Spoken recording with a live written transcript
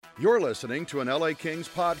You're listening to an LA Kings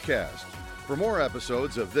podcast. For more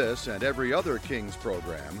episodes of this and every other Kings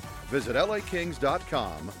program, visit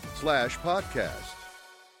lakings.com/podcast.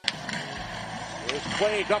 Here's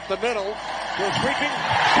Quaid up the middle. Goes sweeping.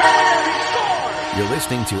 You're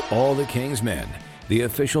listening to All the Kings Men, the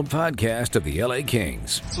official podcast of the LA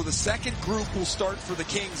Kings. So the second group will start for the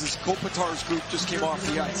Kings as Kopitar's group just came off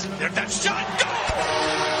the ice. There's that shot.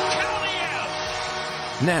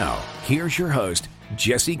 Go! Now, here's your host,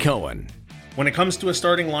 Jesse Cohen. When it comes to a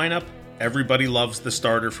starting lineup, everybody loves the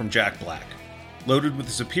starter from Jack Black. Loaded with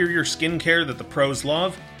the superior skincare that the pros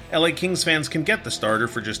love, LA Kings fans can get the starter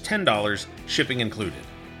for just $10, shipping included.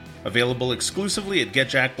 Available exclusively at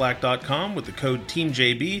getjackblack.com with the code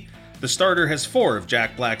TEAMJB, the starter has 4 of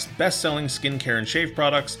Jack Black's best-selling skincare and shave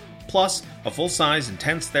products, plus a full-size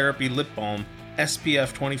Intense Therapy Lip Balm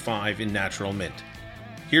SPF 25 in natural mint.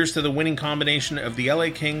 Here's to the winning combination of the LA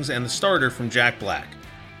Kings and the starter from Jack Black.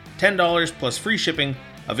 $10 plus free shipping,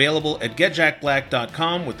 available at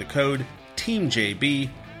getjackblack.com with the code TEAMJB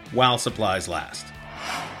while supplies last.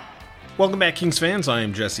 Welcome back, Kings fans. I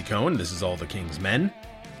am Jesse Cohen. This is All the Kings Men.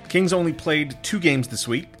 The Kings only played 2 games this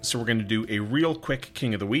week, so we're going to do a real quick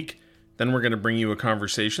King of the Week. Then we're going to bring you a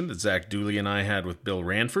conversation that Zach Dooley and I had with Bill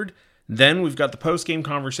Ranford. Then we've got the post-game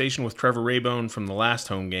conversation with Trevor Raybone from the last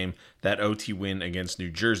home game, that OT win against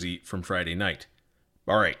New Jersey from Friday night.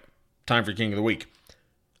 All right, time for King of the Week.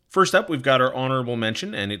 First up, we've got our honorable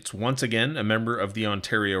mention, and it's once again a member of the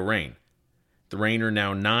Ontario Reign. The Reign are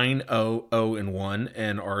now 9-0-0-1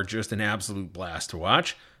 and are just an absolute blast to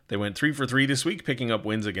watch. They went 3 for 3 this week, picking up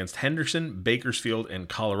wins against Henderson, Bakersfield, and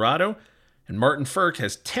Colorado. And Martin Frk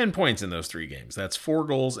has 10 points in those 3 games. That's 4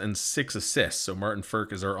 goals and 6 assists. So Martin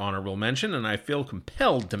Frk is our honorable mention, and I feel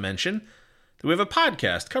compelled to mention that we have a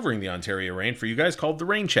podcast covering the Ontario Reign for you guys called The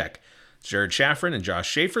Reign Check. It's Jared Shaffrin and Josh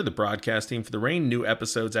Schaefer, the broadcast team for the Reign. New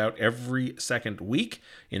episodes out every second week.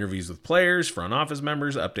 Interviews with players, front office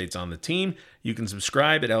members, updates on the team. You can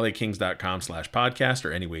subscribe at lakings.com/podcast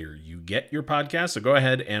or anywhere you get your podcast. So go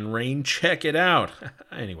ahead and Reign check it out.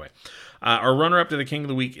 Anyway, our runner-up to the King of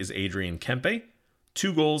the Week is Adrian Kempe.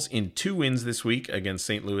 2 goals in 2 wins this week against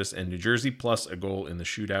St. Louis and New Jersey, plus a goal in the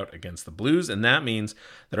shootout against the Blues. And that means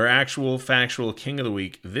that our actual factual King of the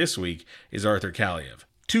Week this week is Arthur Kaliev.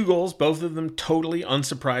 2 goals, both of them totally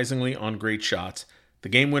unsurprisingly on great shots. The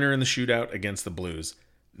game winner in the shootout against the Blues.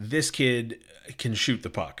 This kid can shoot the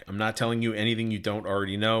puck. I'm not telling you anything you don't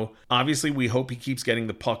already know. Obviously, we hope he keeps getting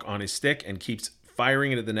the puck on his stick and keeps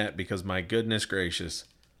firing it at the net because, my goodness gracious,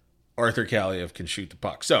 Arthur Kaliev can shoot the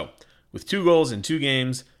puck. So, with 2 goals in 2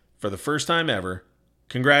 games for the first time ever,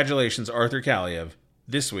 congratulations, Arthur Kaliev,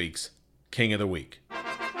 this week's King of the Week.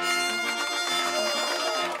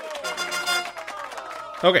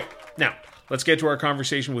 Okay, now, let's get to our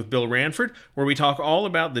conversation with Bill Ranford, where we talk all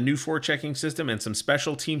about the new forechecking system and some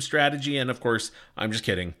special team strategy, and of course, I'm just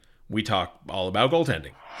kidding, we talk all about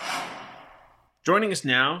goaltending. Joining us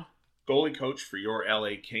now, goalie coach for your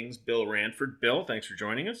LA Kings, Bill Ranford. Bill, thanks for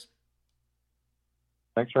joining us.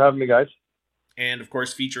 Thanks for having me, guys. And of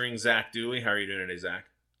course, featuring Zach Dooley. How are you doing today, Zach?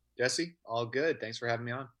 Jesse, all good. Thanks for having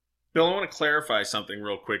me on. Bill, I want to clarify something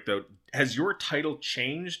real quick, though. Has your title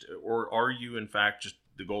changed, or are you, in fact, just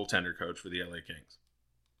the goaltender coach for the LA Kings?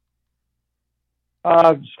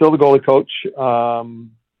 Still the goalie coach.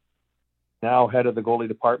 Now head of the goalie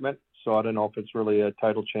department. So I don't know if it's really a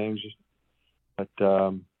title change, but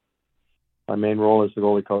my main role is the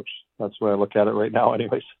goalie coach. That's the way I look at it right now,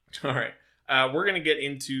 anyways. All right. We're going to get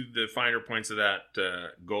into the finer points of that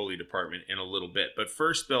goalie department in a little bit. But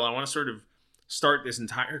first, Bill, I want to sort of start this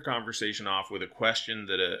entire conversation off with a question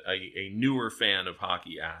that a newer fan of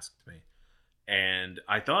hockey asked me. And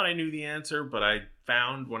I thought I knew the answer, but I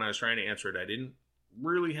found when I was trying to answer it, I didn't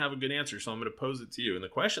really have a good answer. So I'm going to pose it to you. And the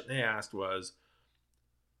question they asked was,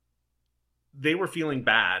 they were feeling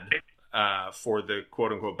bad for the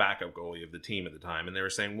quote-unquote backup goalie of the team at the time. And they were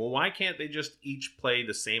saying, well, why can't they just each play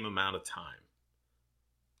the same amount of time?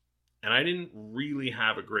 And I didn't really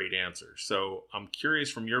have a great answer. So I'm curious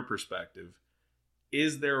from your perspective,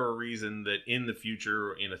 is there a reason that in the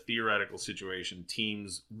future, in a theoretical situation,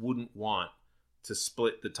 teams wouldn't want to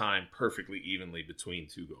split the time perfectly evenly between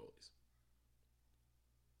 2 goalies?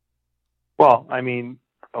 Well, I mean,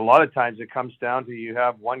 a lot of times it comes down to you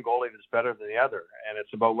have one goalie that's better than the other, and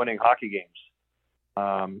it's about winning hockey games.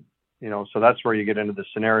 So that's where you get into the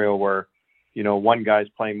scenario where, one guy's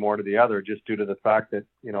playing more to the other just due to the fact that,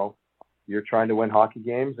 you're trying to win hockey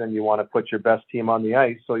games and you want to put your best team on the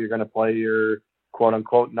ice. So you're going to play your quote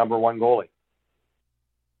unquote number 1 goalie.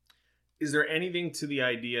 Is there anything to the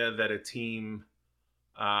idea that a team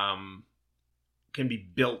can be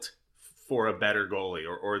built for a better goalie,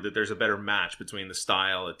 or that there's a better match between the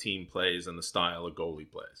style a team plays and the style a goalie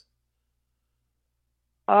plays?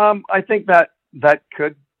 I think that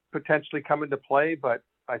could potentially come into play, but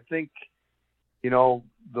I think, the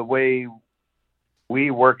way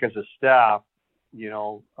we work as a staff,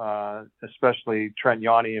 especially Trent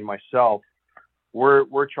Yawney and myself,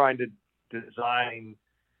 we're trying to design,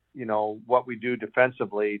 what we do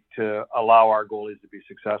defensively to allow our goalies to be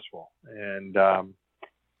successful, and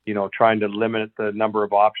trying to limit the number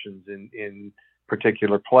of options in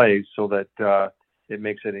particular plays so that it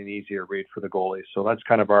makes it an easier read for the goalie. So that's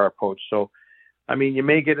kind of our approach. So, I mean, you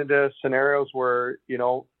may get into scenarios where,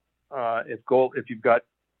 if you've got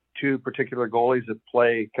two particular goalies that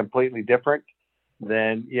play completely different,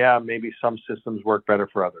 then yeah, maybe some systems work better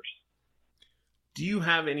for others. Do you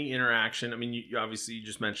have any interaction? I mean, you obviously you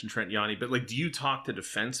just mentioned Trent Yawney, but do you talk to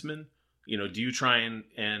defensemen? Do you try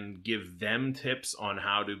and give them tips on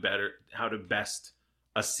how to best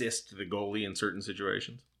assist the goalie in certain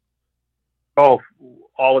situations? Oh,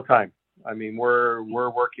 all the time. I mean, we're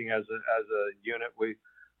working as a unit. We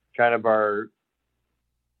kind of are,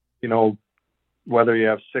 whether you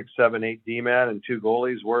have 6, 7, 8 D-man and 2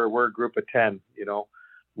 goalies, we're a group of 10.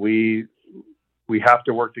 We have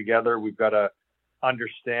to work together. We've got to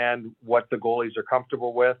understand what the goalies are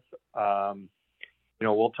comfortable with.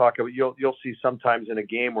 We'll talk about, you'll see sometimes in a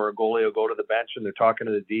game where a goalie will go to the bench and they're talking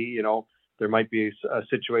to the D. There might be a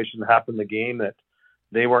situation that happened in the game that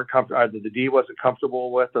they weren't comfortable, either the D wasn't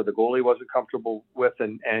comfortable with or the goalie wasn't comfortable with,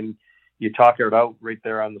 and you talk it out right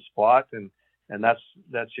there on the spot. And that's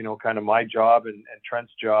kind of my job and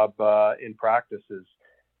Trent's job in practice is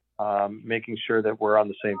making sure that we're on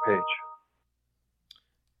the same page.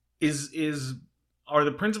 Are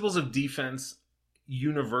the principles of defense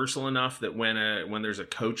universal enough that when there's a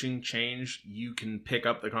coaching change, you can pick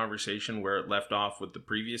up the conversation where it left off with the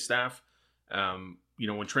previous staff?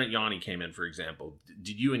 When Trent Yawney came in, for example,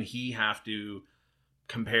 did you and he have to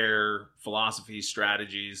compare philosophies,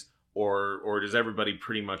 strategies, or does everybody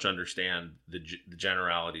pretty much understand the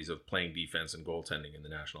generalities of playing defense and goaltending in the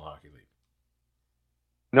National Hockey League?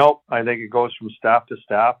 No, I think it goes from staff to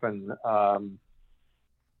staff, and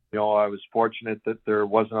I was fortunate that there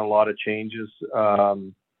wasn't a lot of changes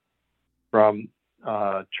from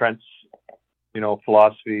Trent's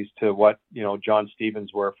philosophies to what John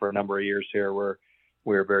Stevens were for a number of years here, where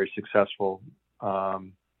we were very successful.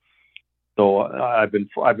 So I've been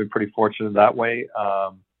pretty fortunate that way.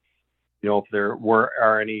 If there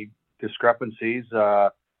are any discrepancies,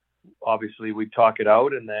 obviously we talk it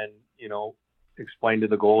out and then explain to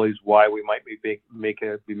the goalies why we might be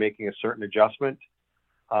making a certain adjustment,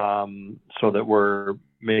 so that we're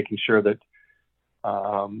making sure that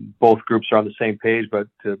both groups are on the same page. But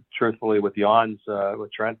truthfully, with Jans,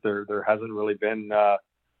 with Trent, there hasn't really been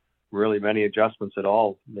really many adjustments at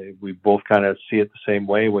all. We both kind of see it the same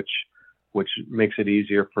way, which makes it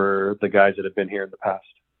easier for the guys that have been here in the past.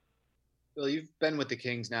 Bill, you've been with the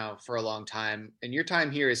Kings now for a long time, and your time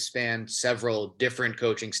here has spanned several different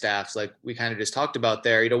coaching staffs, like we kind of just talked about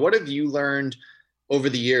there. What have you learned over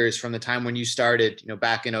the years from the time when you started,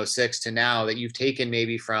 back in 2006 to now, that you've taken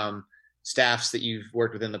maybe from staffs that you've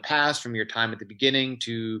worked with in the past, from your time at the beginning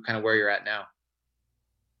to kind of where you're at now?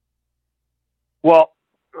 Well,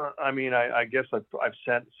 I mean, I guess I've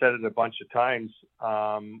said it a bunch of times,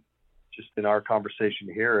 just in our conversation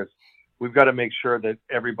here, is we've got to make sure that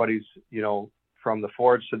everybody's, from the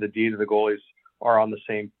forwards to the D to the goalies, are on the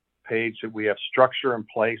same page, that we have structure in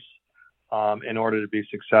place in order to be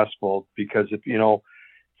successful. Because if,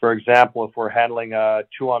 for example, if we're handling a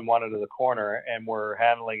 2-on-1 into the corner and we're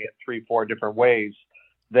handling it 3-4 different ways,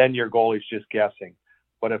 then your goalie's just guessing.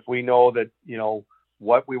 But if we know that,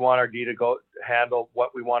 what we want our D to go handle,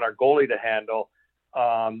 what we want our goalie to handle,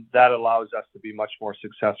 that allows us to be much more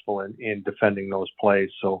successful in defending those plays.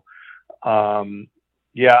 So,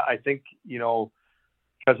 I think,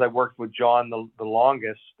 because I worked with John the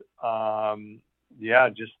longest,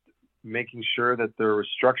 just making sure that there was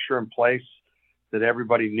structure in place, that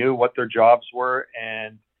everybody knew what their jobs were,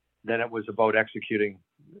 and then it was about executing,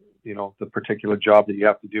 the particular job that you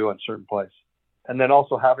have to do on certain plays. And then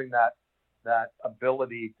also having that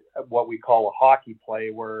ability, what we call a hockey play,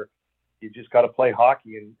 where you just got to play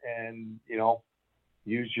hockey and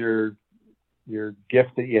use your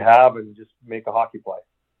gift that you have and just make a hockey play.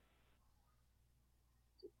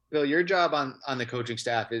 Bill, your job on the coaching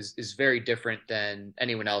staff is very different than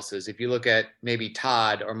anyone else's. If you look at maybe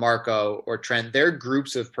Todd or Marco or Trent, their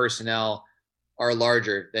groups of personnel are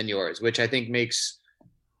larger than yours, which I think makes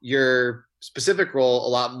your specific role a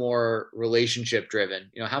lot more relationship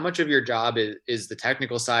driven. How much of your job is the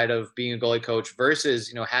technical side of being a goalie coach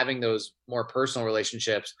versus, having those more personal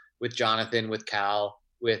relationships with Jonathan, with Cal,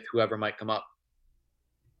 with whoever might come up?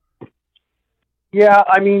 Yeah,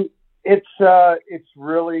 I mean, it's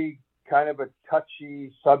really kind of a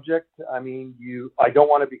touchy subject. I mean, I don't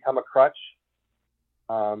want to become a crutch.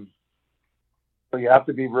 So you have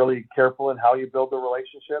to be really careful in how you build the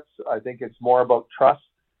relationships. I think it's more about trust,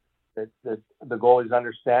 that the goalie's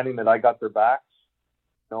understanding that I got their backs,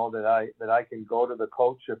 that I can go to the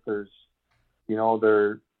coach if there's,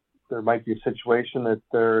 there might be a situation that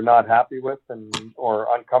they're not happy with or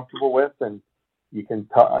uncomfortable with, and you can,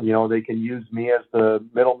 they can use me as the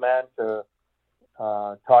middleman to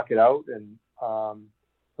talk it out. And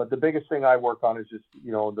but the biggest thing I work on is just,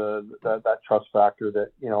 that trust factor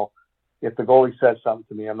that, if the goalie says something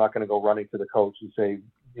to me, I'm not going to go running to the coach and say,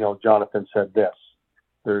 Jonathan said this.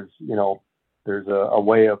 There's a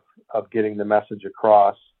way of getting the message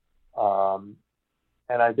across.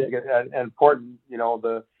 And I think it's important,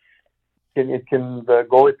 the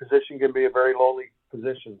goalie position can be a very lonely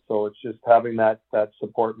position. So it's just having that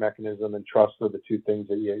support mechanism and trust are the two things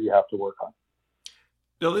that you have to work on.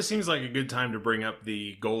 Bill, this seems like a good time to bring up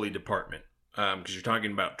the goalie department because you're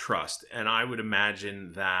talking about trust. And I would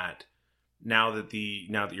imagine that now that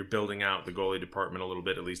you're building out the goalie department a little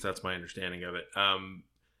bit, at least that's my understanding of it,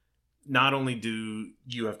 not only do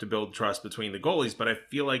you have to build trust between the goalies, but I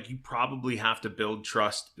feel like you probably have to build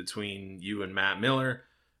trust between you and Matt Miller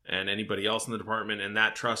and anybody else in the department, and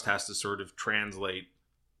that trust has to sort of translate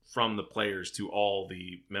from the players to all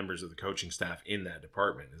the members of the coaching staff in that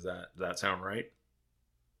department. Does that sound right?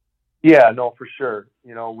 Yeah, no, for sure.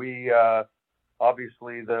 We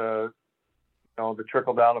obviously the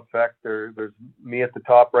trickle down effect. There's me at the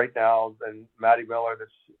top right now, and Matty Miller that's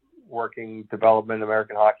working development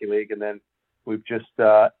American Hockey League, and then we've just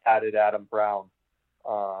added Adam Brown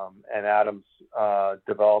and Adam's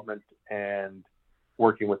development and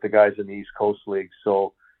working with the guys in the East Coast League.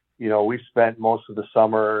 So, we spent most of the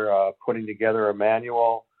summer putting together a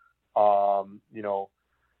manual, going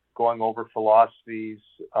over philosophies.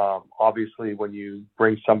 Obviously, when you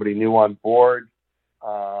bring somebody new on board,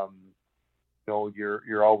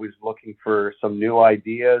 you're always looking for some new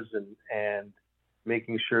ideas and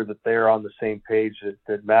making sure that they're on the same page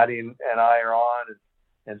that Maddie and I are on,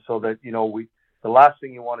 and so that the last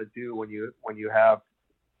thing you want to do when you have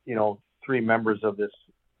three members of this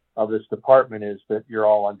department is that you're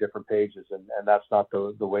all on different pages, and that's not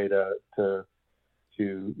the way to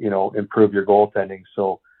improve your goaltending.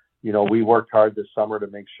 So we worked hard this summer to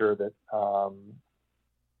make sure that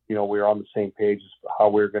we're on the same page as how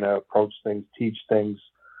we're going to approach things, teach things,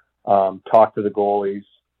 talk to the goalies,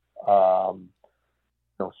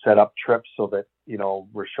 set up trips so that,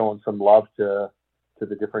 we're showing some love to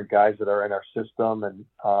the different guys that are in our system. And,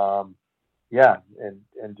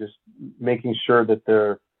 and just making sure that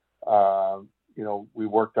they're, we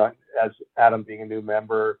worked on, as Adam being a new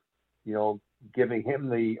member, giving him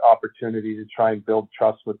the opportunity to try and build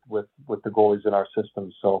trust with the goalies in our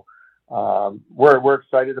system. So, we're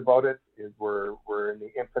excited about it. We're in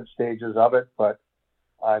the infant stages of it, but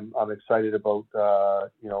I'm excited about,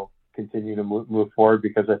 continue to move forward,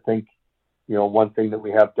 because I think, one thing that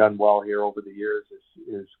we have done well here over the years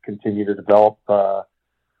is continue to develop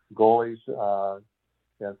goalies.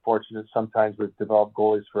 Unfortunate sometimes we've developed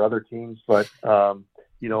goalies for other teams, but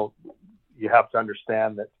you have to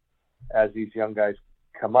understand that as these young guys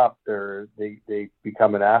come up, they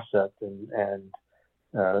become an asset, and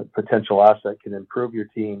potential asset can improve your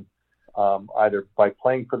team either by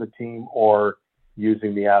playing for the team or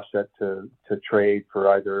using the asset to trade for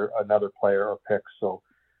either another player or pick. So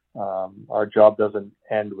our job doesn't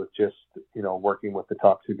end with just, working with the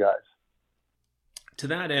top two guys. To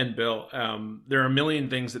that end, Bill, there are a million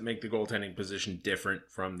things that make the goaltending position different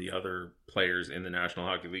from the other players in the National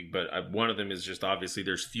Hockey League, but one of them is just obviously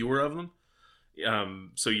there's fewer of them.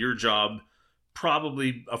 So your job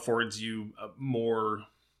probably affords you a more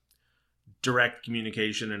direct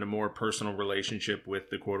communication and a more personal relationship with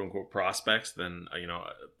the quote-unquote prospects than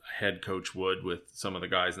a head coach would with some of the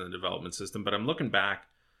guys in the development system. But I'm looking back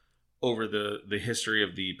over the history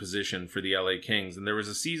of the position for the LA Kings, and there was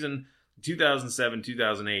a season 2007,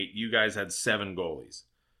 2008, you guys had 7 goalies.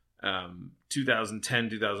 2010,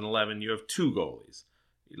 2011, you have 2 goalies.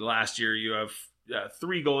 Last year, you have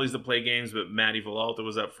 3 goalies that play games, but Matty Villalta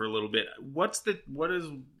was up for a little bit.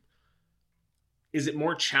 Is it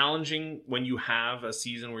more challenging when you have a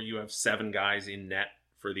season where you have 7 guys in net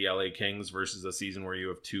for the LA Kings versus a season where you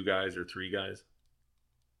have 2 guys or 3 guys?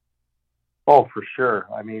 Oh, for sure.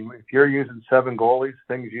 I mean, if you're using 7 goalies,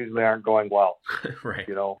 things usually aren't going well. Right.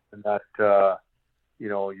 And that,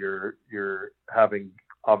 you're having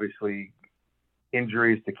obviously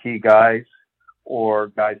injuries to key guys, or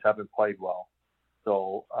guys haven't played well.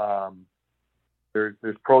 So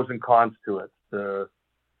there's pros and cons to it. The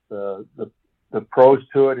pros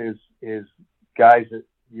to it is guys that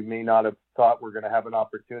you may not have thought were going to have an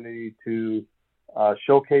opportunity to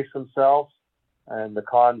showcase themselves. And the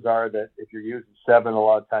cons are that if you're using 7, a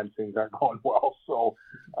lot of times things aren't going well. So,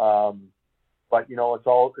 but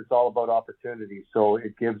it's all about opportunity. So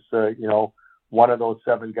it gives one of those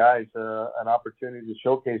 7 guys an opportunity to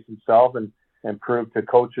showcase himself and prove to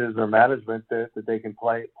coaches or management that they can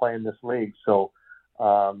play in this league. So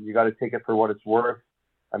you got to take it for what it's worth.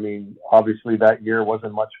 I mean, obviously that year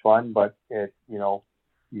wasn't much fun, but it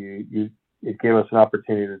gave us an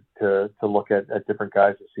opportunity to look at different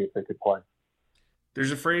guys to see if they could play.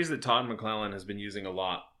 There's a phrase that Todd McClellan has been using a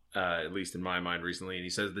lot, at least in my mind recently, and he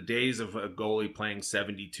says the days of a goalie playing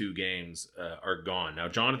 72 games are gone. Now,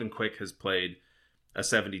 Jonathan Quick has played a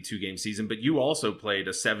 72-game season, but you also played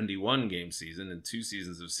a 71-game season and 2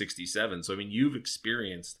 seasons of 67. So, I mean, you've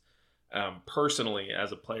experienced personally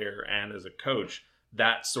as a player and as a coach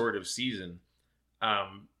that sort of season.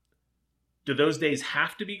 Do those days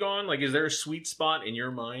have to be gone? Like, is there a sweet spot in your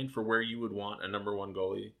mind for where you would want a number 1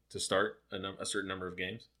 goalie to start a certain number of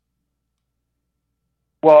games?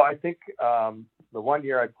 Well, I think the one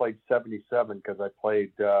year I played 77 because I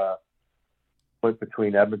played split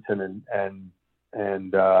between Edmonton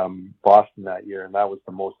and Boston that year, and that was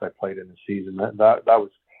the most I played in the season. That was,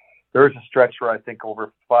 there was a stretch where I think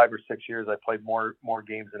over 5 or 6 years I played more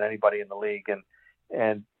games than anybody in the league,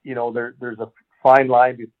 and there's a fine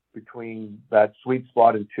line between that sweet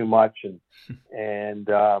spot and too much, and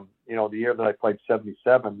the year that I played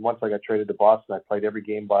 77, once I got traded to Boston, I played every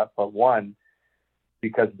game but one,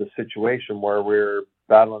 because of the situation where we're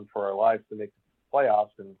battling for our lives to make the playoffs,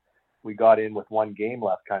 and we got in with 1 game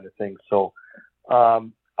left, kind of thing. So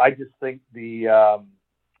I just think the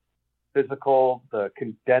physical, the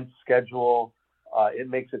condensed schedule, it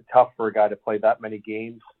makes it tough for a guy to play that many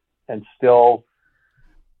games and still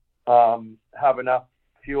have enough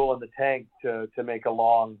fuel in the tank to make a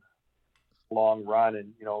long run.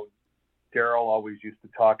 And Daryl always used to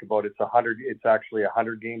talk about it's actually a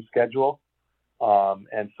 100-game schedule,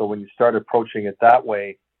 and so when you start approaching it that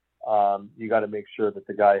way, you got to make sure that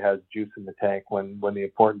the guy has juice in the tank when the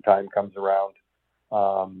important time comes around.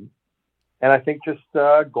 And I think just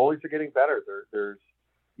goalies are getting better. There's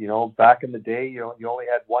back in the day, you only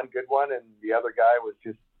had one good one, and the other guy was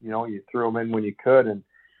just you threw him in when you could, and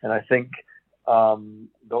I think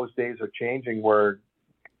those days are changing where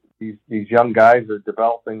these young guys are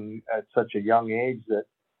developing at such a young age that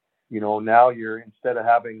now you're, instead of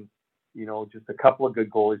having just a couple of good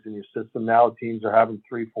goalies in your system, now teams are having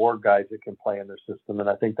 3-4 guys that can play in their system, and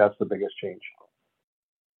I think that's the biggest change.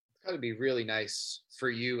 It's got to be really nice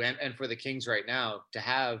for you and for the Kings right now to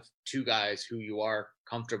have 2 guys who you are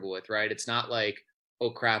comfortable with, right? It's not like,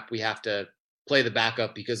 oh crap, we have to play the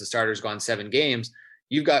backup because the starter's gone 7 games.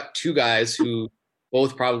 You've got 2 guys who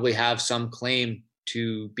both probably have some claim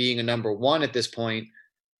to being a number 1 at this point,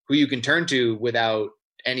 who you can turn to without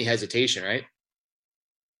any hesitation, right?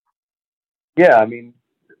 Yeah, I mean,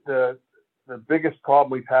 the biggest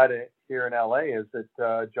problem we've had here in LA is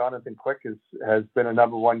that Jonathan Quick has been a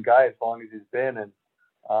number 1 guy as long as he's been, and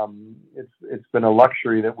it's been a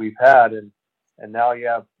luxury that we've had, and now you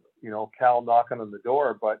have Cal knocking on the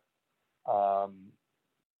door, but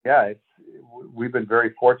we've been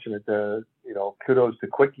very fortunate to kudos to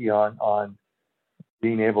Quickie on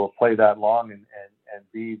being able to play that long and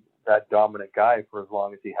be that dominant guy for as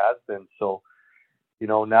long as he has been. So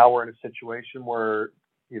now we're in a situation where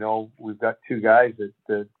we've got 2 guys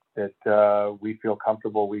that we feel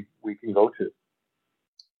comfortable we can go to.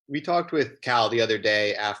 We talked with Cal the other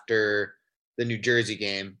day after the New Jersey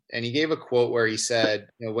game, and he gave a quote where he said,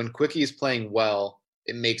 when Quickie is playing well,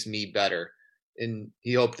 it makes me better. And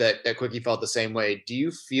he hoped that Quickie felt the same way. Do you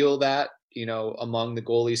feel that, among the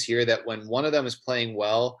goalies here, that when one of them is playing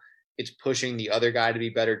well, it's pushing the other guy to be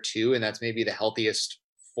better too, and that's maybe the healthiest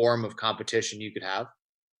form of competition you could have?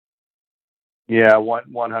 Yeah,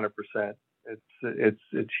 100%.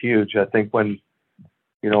 It's huge. I think when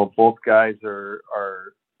both guys are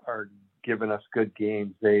giving us good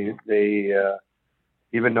games, they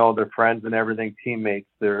even though they're friends and everything, teammates,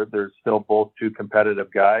 they're still both 2 competitive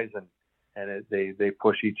guys, and they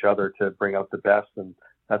push each other to bring out the best, and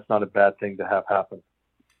that's not a bad thing to have happen.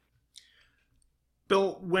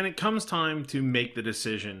 Bill, when it comes time to make the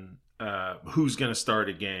decision who's going to start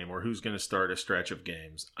a game or who's going to start a stretch of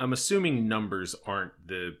games, I'm assuming numbers aren't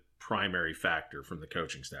the primary factor from the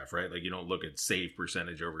coaching staff, right? Like you don't look at save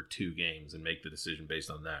percentage over 2 games and make the decision based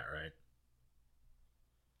on that, right?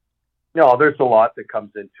 No, there's a lot that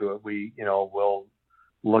comes into it. We'll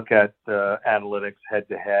look at analytics head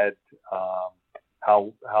to head,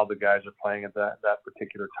 how the guys are playing at that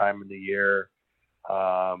particular time of the year.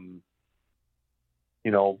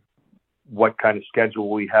 What kind of schedule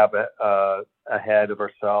we have ahead of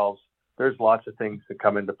ourselves. There's lots of things that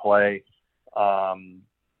come into play.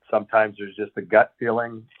 Sometimes there's just a gut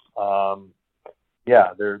feeling.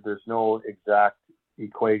 There's no exact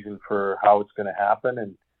equation for how it's going to happen.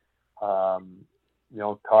 And,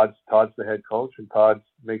 Todd's the head coach and Todd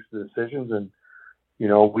makes the decisions. And,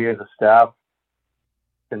 we as a staff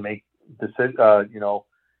can make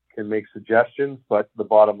can make suggestions, but the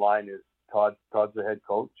bottom line is Todd's the head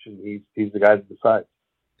coach, and he's the guy that decides.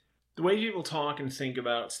 The way people talk and think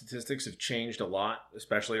about statistics have changed a lot,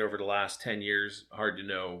 especially over the last 10 years. Hard to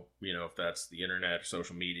know, if that's the internet or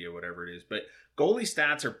social media, whatever it is. But goalie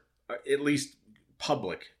stats are, at least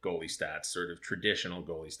public goalie stats, sort of traditional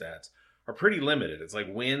goalie stats, are pretty limited. It's like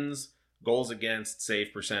wins, goals against,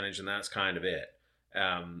 save percentage, and that's kind of it.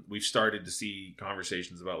 We've started to see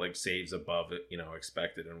conversations about like saves above it,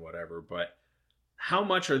 expected and whatever. But how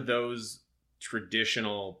much are those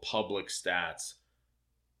traditional public stats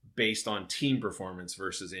based on team performance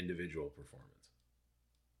versus individual performance?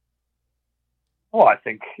 Well, I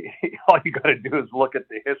think all you got to do is look at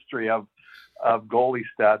the history of goalie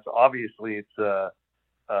stats. Obviously, it's a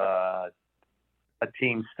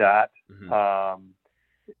team stat. Mm-hmm.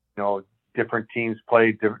 Different teams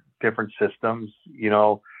play different systems.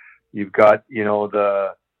 You've got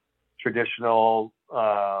the traditional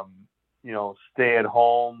stay at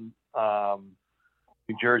home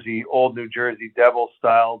old New Jersey Devil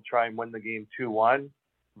style, try and win the game 2-1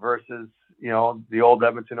 versus the old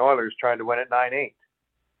Edmonton Oilers trying to win it 9-8.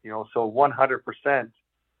 So 100%.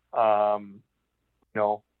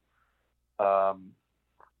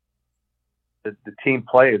 The team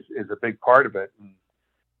play is a big part of it. And,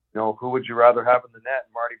 who would you rather have in the net,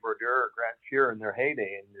 Marty Brodeur or Grant Fuhr in their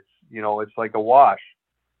heyday? And it's like a wash,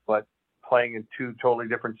 but playing in 2 totally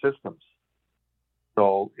different systems.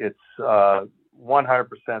 So it's 100%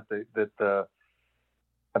 that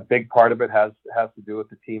a big part of it has to do with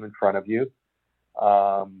the team in front of you.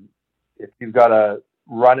 If you've got a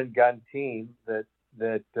run and gun team that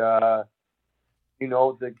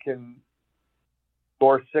can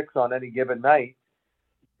score 6 on any given night,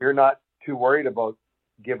 you're not too worried about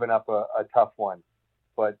giving up a tough one.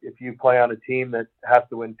 But if you play on a team that has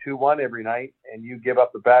to win 2-1 every night and you give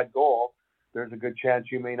up a bad goal, there's a good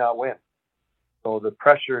chance you may not win. So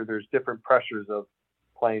there's different pressures of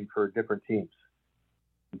playing for different teams,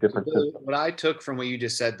 different systems. What I took from what you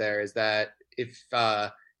just said there is that if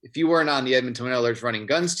you weren't on the Edmonton Oilers running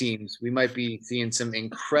guns teams, we might be seeing some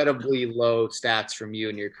incredibly low stats from you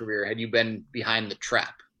in your career had you been behind the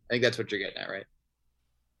trap. I think that's what you're getting at, right?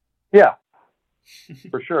 Yeah,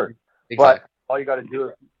 for sure. Exactly. But all you got to do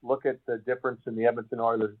is look at the difference in the Edmonton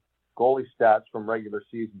Oilers goalie stats from regular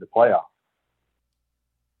season to playoff.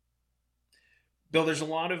 Bill, there's a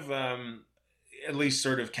lot of, at least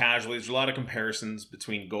sort of casually, there's a lot of comparisons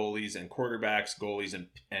between goalies and quarterbacks, goalies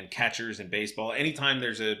and catchers in baseball. Anytime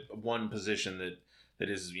there's a one position that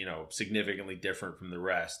is, significantly different from the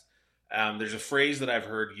rest. There's a phrase that I've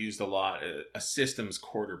heard used a lot, a systems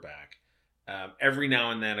quarterback. Every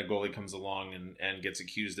now and then a goalie comes along and gets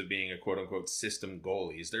accused of being a quote unquote system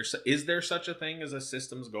goalie. Is there such a thing as a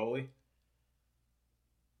systems goalie?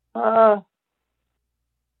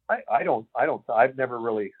 I've never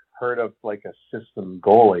really heard of like a system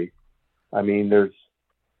goalie. I mean, if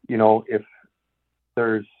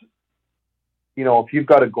you've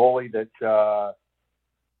got a goalie that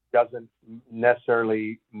doesn't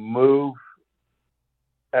necessarily move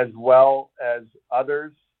as well as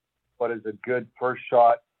others, but is a good first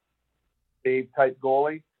shot save type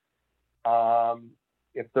goalie,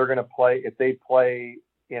 if they play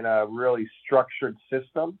in a really structured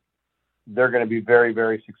system, they're going to be very,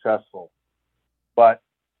 very successful. But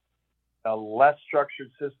a less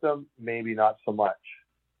structured system, maybe not so much.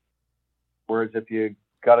 Whereas if you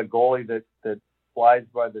got a goalie that flies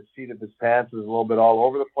by the seat of his pants, is a little bit all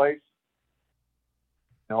over the place,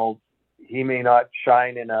 he may not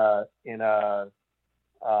shine in a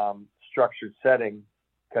structured setting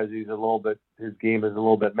because his game is a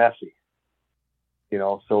little bit messy.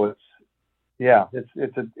 So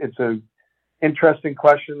it's a interesting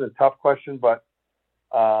question, a tough question, but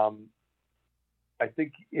I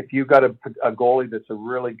think if you got a goalie that's a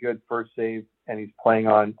really good first save he's playing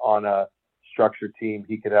on a structured team,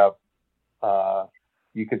 he could have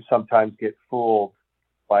you could sometimes get fooled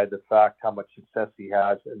by the fact how much success he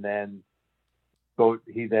has, and then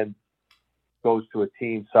he then goes to a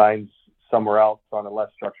team, signs somewhere else on a less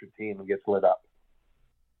structured team, and gets lit up.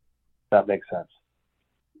 That makes sense.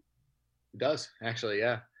 It does, actually,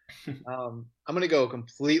 yeah. I'm going to go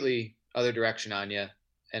completely other direction on you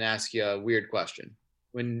and ask you a weird question.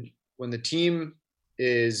 When the team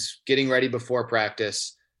is getting ready before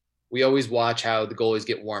practice, we always watch how the goalies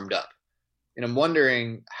get warmed up. And I'm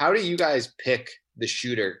wondering, how do you guys pick the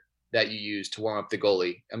shooter that you use to warm up the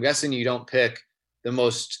goalie? I'm guessing you don't pick the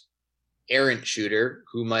most errant shooter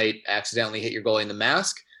who might accidentally hit your goalie in the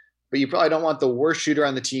mask, but you probably don't want the worst shooter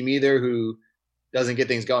on the team either who doesn't get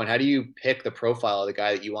things going. How do you pick the profile of the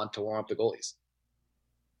guy that you want to warm up the goalies?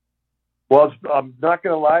 Well, I'm not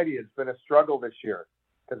going to lie to you. It's been a struggle this year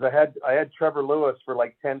because I had Trevor Lewis for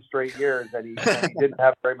like 10 straight years, and he didn't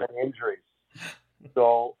have very many injuries.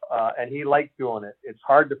 So, and he liked doing it. It's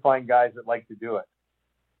hard to find guys that like to do it.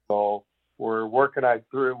 So we're working on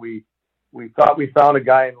through. We thought we found a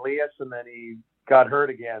guy in Elias, and then he got hurt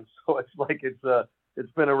again. So it's like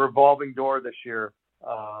it's been a revolving door this year,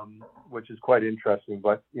 which is quite interesting.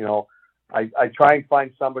 But I try and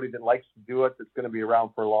find somebody that likes to do it that's going to be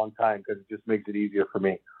around for a long time because it just makes it easier for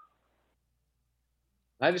me.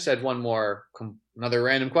 I just had one more, another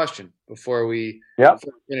random question before we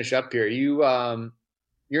finish up here.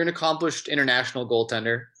 You're an accomplished international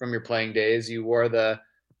goaltender from your playing days. You wore the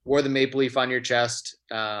Maple Leaf on your chest,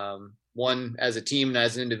 one as a team and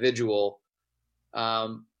as an individual.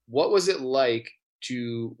 What was it like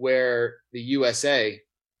to wear the USA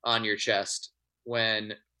on your chest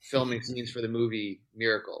when filming scenes for the movie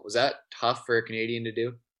Miracle? Was that tough for a Canadian to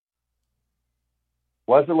do?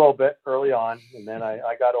 Was a little bit early on, and then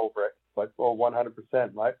I got over it. But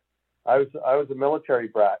 100%. I was a military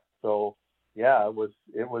brat, so yeah, it was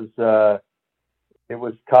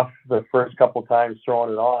tough the first couple times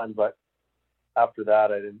throwing it on, but after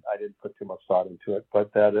that, I didn't put too much thought into it.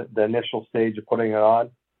 But the initial stage of putting it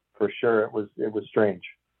on, for sure, it was strange.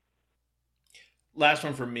 Last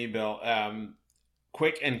one from me, Bill.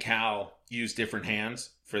 Quick and Cal use different hands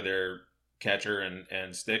for their catcher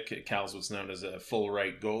and stick. Cal's what's known as a full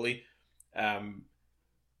right goalie.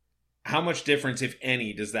 How much difference, if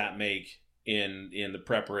any, does that make in the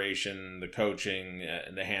preparation, the coaching,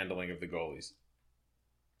 and the handling of the goalies?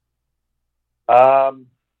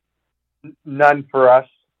 None for us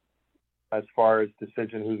as far as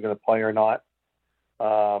decision who's going to play or not.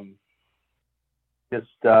 Just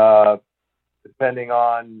depending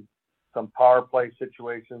on some power play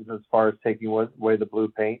situations as far as taking away the blue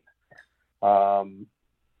paint.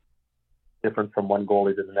 Different from one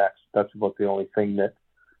goalie to the next. That's about the only thing that,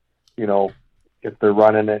 if they're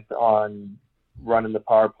running the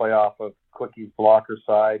power play off of Quickie's blocker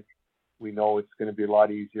side, we know it's going to be a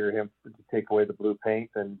lot easier him to take away the blue paint,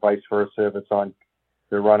 and vice versa. If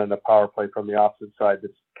they're running the power play from the opposite side,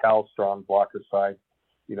 that's Cal's strong blocker side.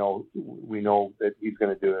 We know that he's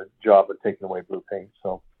going to do a job of taking away blue paint.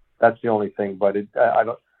 So that's the only thing. But it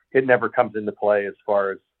never comes into play as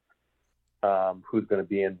far as who's going to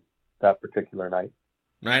be in that particular night.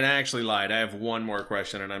 Right, I actually lied. I have one more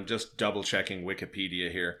question, and I'm just double-checking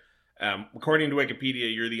Wikipedia here. According to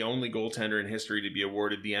Wikipedia, you're the only goaltender in history to be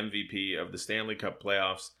awarded the MVP of the Stanley Cup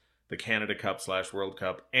playoffs, the Canada Cup / World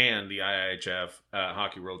Cup, and the IIHF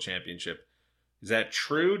Hockey World Championship. Is that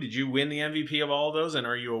true? Did you win the MVP of all of those, and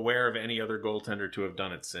are you aware of any other goaltender to have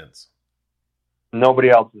done it since?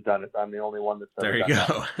 Nobody else has done it. I'm the only one that's ever done it.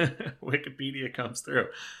 There you go. Wikipedia comes through.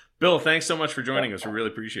 Bill, thanks so much for joining us. We really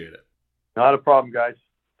appreciate it. Not a problem, guys.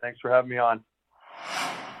 Thanks for having me on.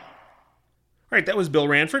 All right, that was Bill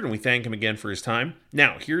Ranford, and we thank him again for his time.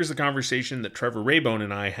 Now, here's the conversation that Trevor Raybone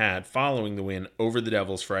and I had following the win over the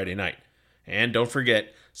Devils Friday night. And don't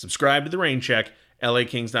forget, subscribe to The Rain Check,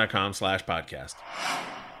 lakings.com/podcast.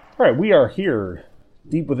 All right, we are here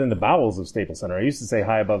deep within the bowels of Staples Center. I used to say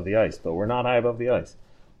high above the ice, but we're not high above the ice.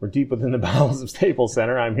 We're deep within the bowels of Staples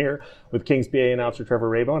Center. I'm here with Kings PA announcer Trevor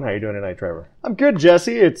Raybone. How are you doing tonight, Trevor? I'm good,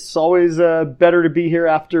 Jesse. It's always better to be here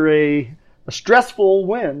after a stressful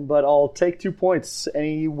win, but I'll take 2 points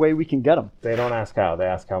any way we can get them. They don't ask how, they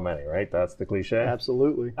ask how many, right? That's the cliche.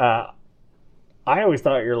 Absolutely. I always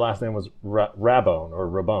thought your last name was Rabone or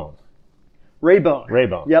Rabone. Raybone.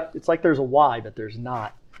 Raybone. Yep. It's like there's a Y, but there's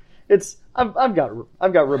not. I've got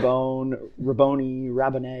Rabone, Raboni,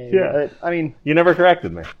 Rabone. Yeah. I mean, you never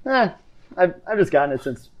corrected me. I've just gotten it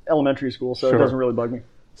since elementary school, so It doesn't really bug me.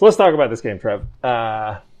 So let's talk about this game, Trev.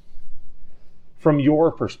 From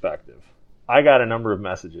your perspective, I got a number of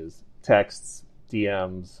messages, texts,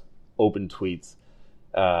 DMs open tweets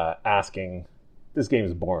asking, "This game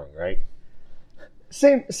is boring, right?"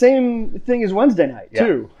 Same thing as Wednesday night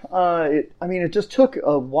too. It just took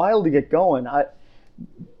a while to get going. A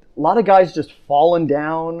lot of guys just falling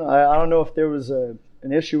down. I don't know if there was an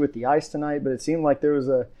issue with the ice tonight, but it seemed like there was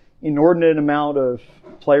a inordinate amount of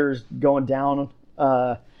players going down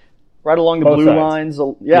right along the blue lines.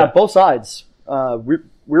 Yeah, both sides. We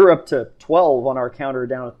were up to 12 on our counter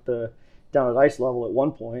down at ice level at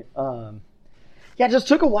one point. It just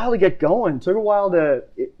took a while to get going. Took a while to.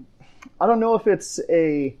 I don't know if it's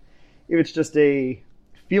just a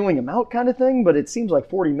feeling them out kind of thing, but it seems like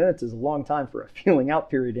 40 minutes is a long time for a feeling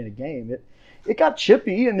out period in a game. It got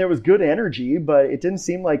chippy and there was good energy, but it didn't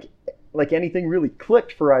seem like anything really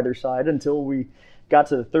clicked for either side until we got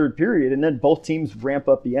to the third period, and then both teams ramp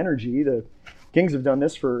up the energy. The Kings have done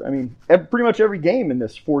this for, pretty much every game in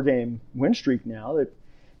this 4-game win streak now. They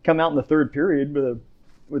come out in the third period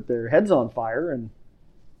with their heads on fire, and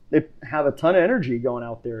they have a ton of energy going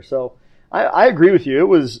out there. So I agree with you. It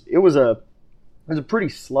was a pretty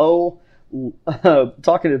slow.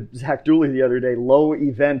 Talking to Zach Dooley the other day, low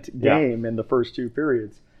event game in the first two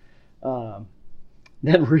periods.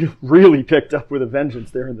 Then really picked up with a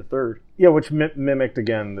vengeance there in the third. Yeah, which mimicked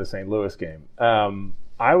again the St. Louis game.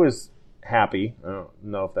 I was happy. I don't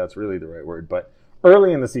know if that's really the right word, but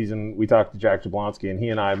early in the season we talked to Jack Jablonski, and he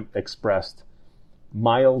and I expressed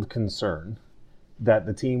mild concern that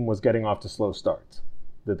the team was getting off to slow starts,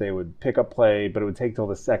 that they would pick up play, but it would take till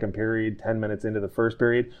the second period, 10 minutes into the first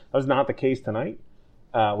period. That was not the case tonight,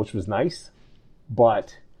 which was nice,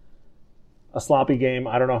 but a sloppy game.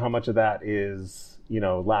 I don't know how much of that is,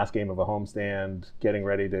 last game of a homestand, getting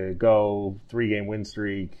ready to go, 3-game win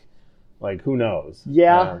streak. Like, who knows?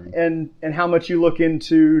 Yeah, and how much you look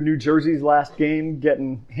into New Jersey's last game,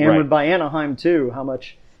 getting hammered by Anaheim too. How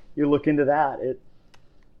much you look into that.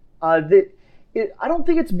 I don't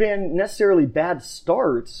think it's been necessarily bad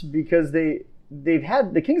starts, because the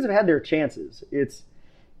Kings have had their chances. It's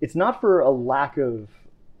not for a lack of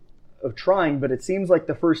trying, but it seems like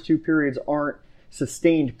the first two periods aren't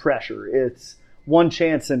sustained pressure. It's one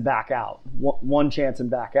chance and back out, one chance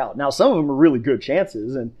and back out. Now some of them are really good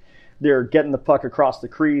chances, and they're getting the puck across the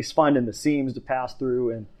crease, finding the seams to pass through,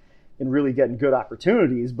 and really getting good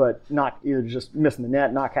opportunities, but not either just missing the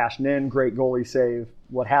net, not cashing in, great goalie save,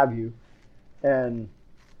 what have you. And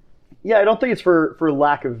I don't think it's for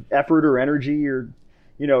lack of effort or energy or,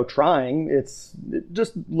 trying. It's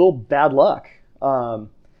just a little bad luck. And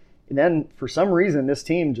then for some reason, this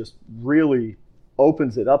team just really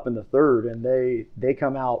opens it up in the third, and they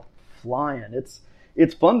come out flying.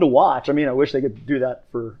 It's fun to watch. I wish they could do that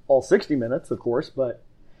for all 60 minutes, of course, but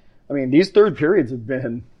these third periods have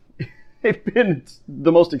been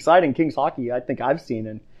the most exciting Kings hockey I think I've seen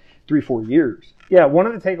in 3-4 years. Yeah, one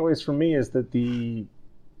of the takeaways for me is that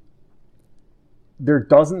there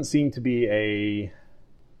doesn't seem to be a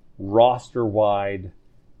roster-wide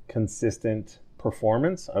consistent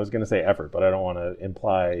performance. I was going to say effort, but I don't want to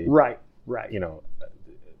imply right.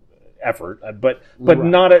 Effort, but right.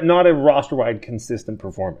 not a roster-wide consistent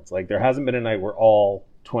performance. Like, there hasn't been a night where all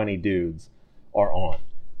 20 dudes are on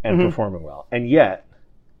and performing well, and yet,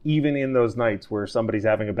 even in those nights where somebody's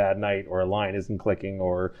having a bad night or a line isn't clicking,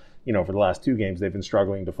 or for the last 2 games they've been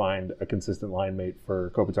struggling to find a consistent line mate for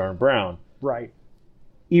Kopitar and Brown. Right.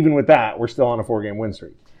 Even with that, we're still on a 4-game win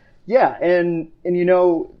streak. Yeah, and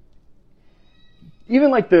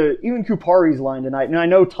even Kupari's line tonight, and I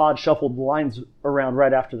know Todd shuffled the lines around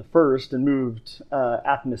right after the first and moved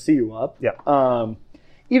Athanasiou up. Yeah.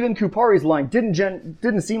 Even Kupari's line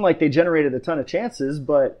didn't seem like they generated a ton of chances,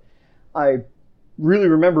 but I really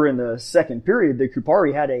remember in the second period that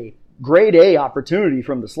Kupari had a grade A opportunity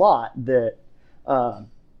from the slot that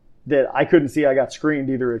I couldn't see. I got screened,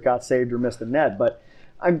 either it got saved or missed the net. But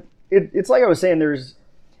it's like I was saying,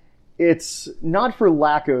 it's not for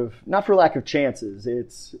lack of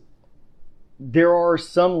chances. There are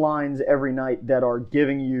some lines every night that are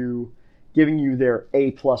giving you their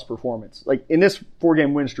A+ performance. Like in this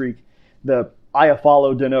 4-game win streak, the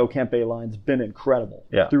Iafallo, Danault, Kempe line's been incredible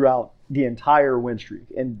throughout the entire win streak,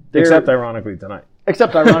 and except ironically tonight.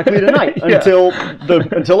 Until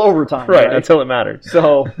overtime, right? Until it mattered.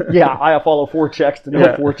 So Iafallo 4 checks,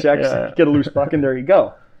 Danault 4 checks, get a loose puck, and there you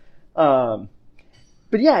go.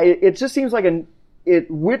 But it just seems like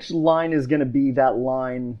which line is going to be that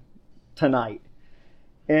line tonight,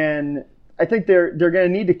 and I think they're going to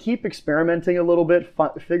need to keep experimenting a little bit,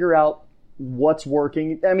 figure out what's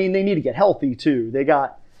working. They need to get healthy too. They've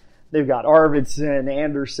got Arvidsson,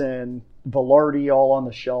 Anderson, Velarde all on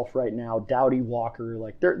the shelf right now. Doughty, Walker,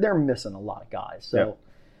 like they're missing a lot of guys. So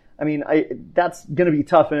I mean, that's going to be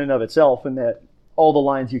tough in and of itself, in that all the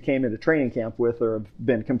lines you came into training camp with have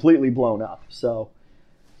been completely blown up. So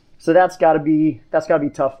that's got to be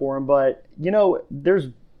tough for him. But there's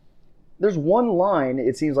one line,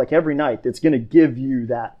 it seems like, every night that's going to give you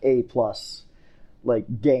that A+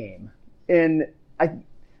 game, and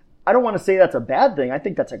I don't want to say that's a bad thing. I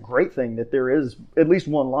think that's a great thing that there is at least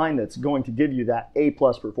one line that's going to give you that A+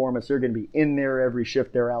 performance. They're going to be in there every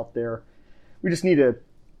shift they're out there. We just need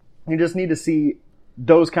to see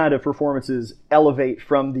those kind of performances elevate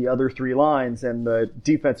from the other three lines, and the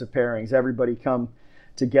defensive pairings, everybody come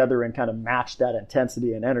together and kind of match that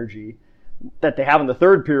intensity and energy that they have in the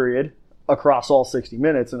third period across all 60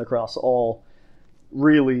 minutes and across all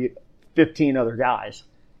really 15 other guys.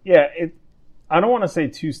 Yeah, I don't want to say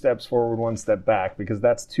 2 steps forward, 1 step back, because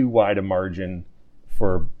that's too wide a margin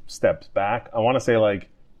for steps back. I want to say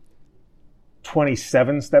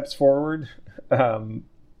 27 steps forward,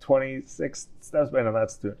 26 steps back. No,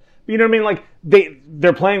 that's too. But you know what I mean?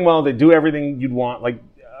 They're playing well. They do everything you'd want, like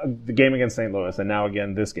the game against St. Louis, and now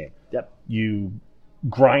again this game. Yep. You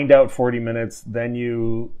grind out 40 minutes, then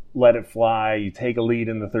you let it fly. You take a lead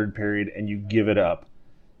in the third period, and you give it up.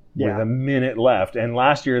 With a minute left. And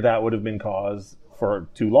last year that would have been cause for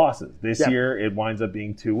 2 losses. This year it winds up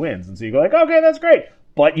being 2 wins. And so you go okay, that's great.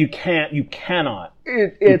 But you cannot.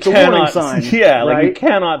 It's a warning sign. Yeah, right? You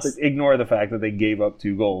cannot ignore the fact that they gave up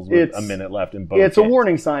 2 goals with a minute left in both It's games. a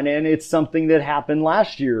warning sign, and it's something that happened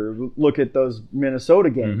last year. Look at those Minnesota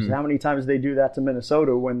games. Mm-hmm. How many times they do that to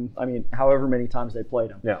Minnesota however many times they played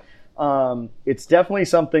them. Yeah. It's definitely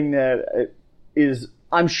something that is,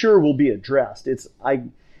 I'm sure, will be addressed.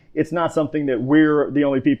 It's not something that we're the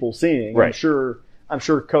only people seeing. Right. I'm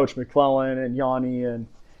sure Coach McClellan and Yanni and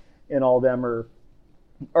all them are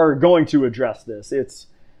going to address this. It's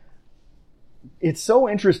so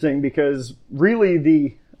interesting because really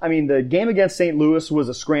the game against St. Louis was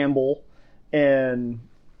a scramble, and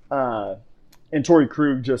Torrey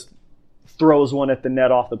Krug just throws one at the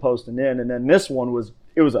net off the post and in, and then this one was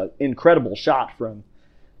an incredible shot from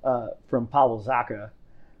Pavel Zacha.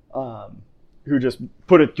 Who just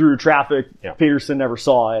put it through traffic. Yeah. Peterson never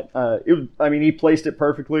saw it. He placed it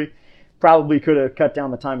perfectly. Probably could have cut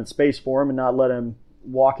down the time and space for him and not let him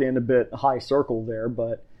walk in a bit high circle there.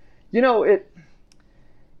 But,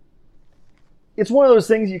 it's one of those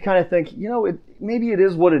things you kind of think, maybe it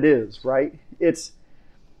is what it is, right? It's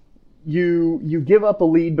you give up a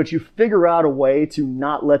lead, but you figure out a way to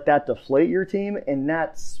not let that deflate your team, and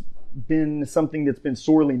that's been something that's been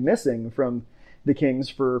sorely missing from the Kings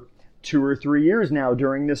for 2 or 3 years now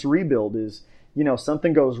during this rebuild. Is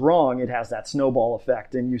something goes wrong, it has that snowball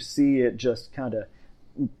effect, and you see it just kind of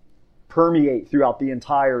permeate throughout the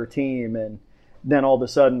entire team, and then all of a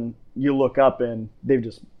sudden you look up and they've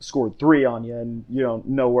just scored 3 on you, and you don't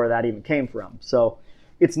know where that even came from. So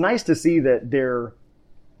it's nice to see that they're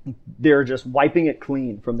just wiping it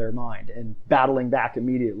clean from their mind and battling back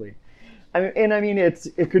immediately.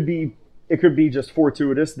 It could be just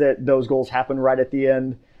fortuitous that those goals happen right at the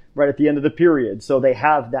end of the period. So they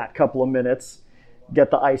have that couple of minutes,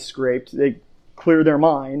 get the ice scraped, they clear their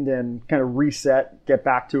mind and kind of reset, get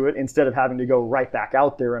back to it, instead of having to go right back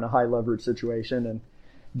out there in a high leverage situation and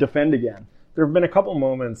defend again. There have been a couple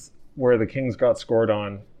moments where the Kings got scored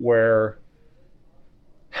on where,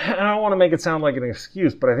 I don't want to make it sound like an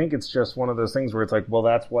excuse, but I think it's just one of those things where it's like, well,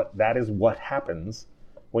 that is what happens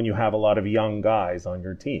when you have a lot of young guys on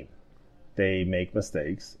your team. They make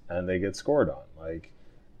mistakes and they get scored on.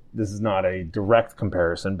 This is not a direct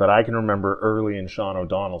comparison, but I can remember early in Sean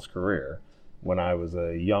O'Donnell's career when I was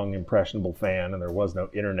a young, impressionable fan and there was no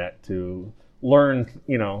internet to learn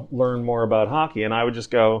more about hockey. And I would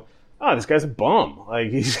just go, oh, this guy's a bum.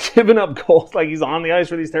 He's giving up goals. He's on the ice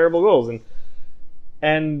for these terrible goals.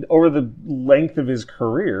 And over the length of his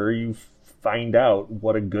career, you find out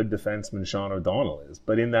what a good defenseman Sean O'Donnell is.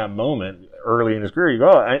 But in that moment, early in his career, you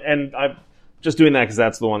go, and I'm just doing that because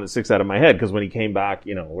that's the one that sticks out of my head, because when he came back,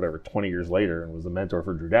 20 years later and was a mentor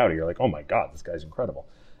for Drew Doughty, you're like, oh my God, this guy's incredible.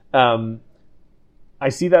 I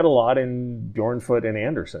see that a lot in Bjornfoot and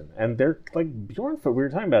Anderson. And they're Bjornfoot, we were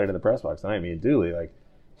talking about it in the press box tonight, me and Dooley,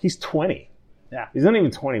 he's 20. Yeah. He's not even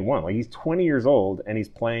 21. He's 20 years old and he's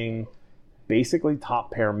playing basically top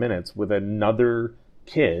pair minutes with another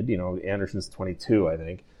kid, Anderson's 22, I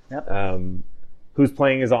think, who's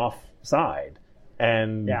playing his offside.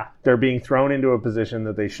 And they're being thrown into a position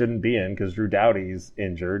that they shouldn't be in because Drew Doughty's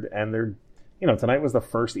injured. And they're, tonight was the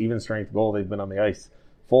first even strength goal they've been on the ice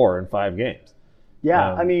for in 5 games.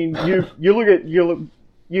 Yeah, you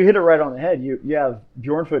hit it right on the head. You have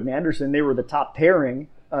Bjornfoot and Anderson. They were the top pairing,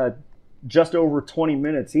 just over 20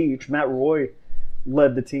 minutes each. Matt Roy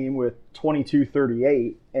led the team with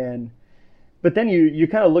 22-38, but then you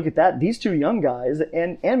kind of look at that. These two young guys,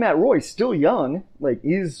 and Matt Roy's still young. Like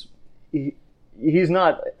he's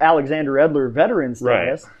not Alexander Edler veteran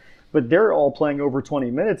status, right. But they're all playing over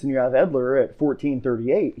 20 minutes, and you have Edler at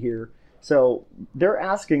 14-38 here. So they're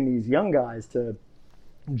asking these young guys to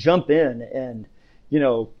jump in, and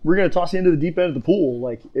we're going to toss you into the deep end of the pool.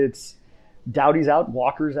 Like it's Doughty's out,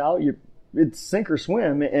 Walker's out. It's sink or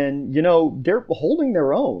swim, and they're holding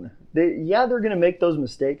their own. They're going to make those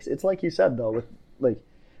mistakes. It's like you said though, with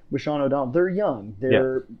Sean O'Donnell, they're young.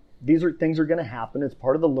 These things are going to happen. It's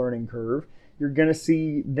part of the learning curve. You're going to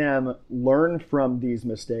see them learn from these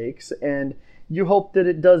mistakes, and you hope that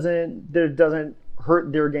it doesn't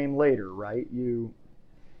hurt their game later, right? You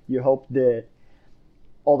hope that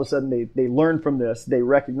all of a sudden they learn from this, they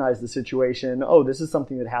recognize the situation. Oh, this is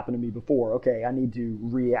something that happened to me before. Okay, I need to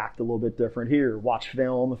react a little bit different here. Watch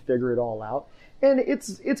film, figure it all out, and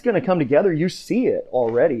it's going to come together. You see it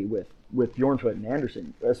already with Bjornfoot and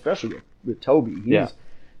Anderson, especially with Toby.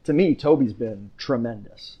 To me, Toby's been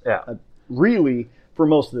tremendous. Yeah. Really, for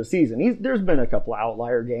most of the season. There's been a couple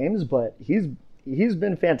outlier games, but he's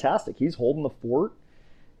been fantastic. He's holding the fort,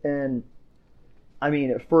 and I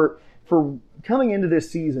mean, for coming into this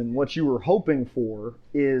season, what you were hoping for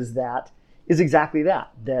is exactly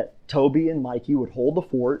that Toby and Mikey would hold the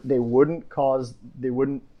fort. They wouldn't cause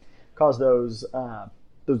those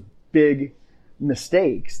big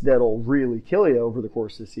mistakes that'll really kill you over the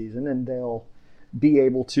course of the season, and they'll be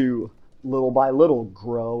able to little by little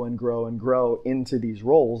grow and grow and grow into these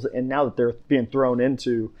roles. And now that they're being thrown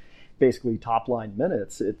into basically top line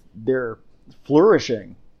minutes, they're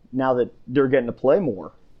flourishing now that they're getting to play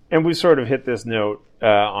more. And we sort of hit this note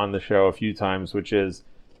on the show a few times, which is,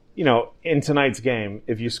 in tonight's game,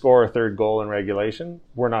 if you score a third goal in regulation,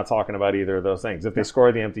 we're not talking about either of those things. If they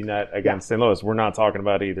score the empty net against St. Louis, we're not talking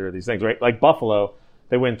about either of these things, right? Like Buffalo,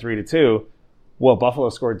 they win 3-2. Well, Buffalo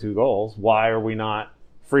scored 2 goals. Why are we not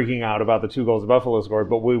freaking out about the 2 goals Buffalo scored?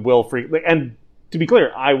 But we will freak. And to be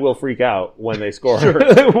clear, I will freak out when they score.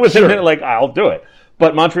 Sure. Like, I'll do it.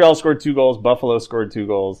 But Montreal scored 2 goals. Buffalo scored 2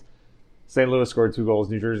 goals. St. Louis scored 2 goals.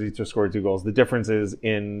 New Jersey just scored 2 goals. The difference is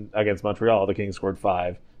against Montreal, the Kings scored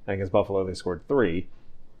 5. And against Buffalo, they scored 3.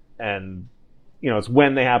 And, it's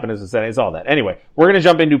when they happen as a setting. It's all that. Anyway, we're going to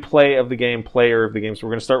jump into play of the game, player of the game. So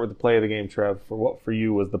we're going to start with the play of the game, Trev. What for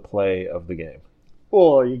you was the play of the game?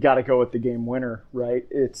 Well, you got to go with the game winner, right?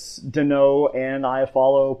 It's Danault and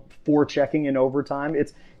Iafallo forechecking in overtime.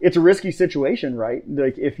 It's a risky situation, right?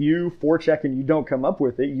 Like if you forecheck and you don't come up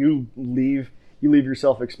with it, you leave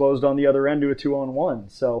yourself exposed on the other end to a 2-on-1.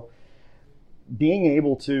 So being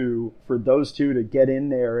able for those two to get in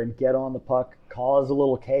there and get on the puck, cause a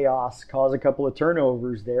little chaos, cause a couple of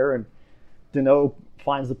turnovers there, and Danault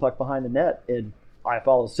finds the puck behind the net, and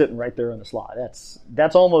Iafallo's sitting right there in the slot.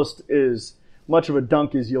 That's almost as much of a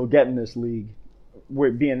dunk as you'll get in this league,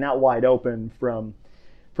 with being that wide open from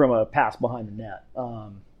a pass behind the net.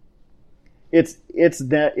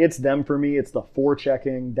 It's them for me. It's the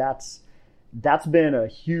forechecking. That's been a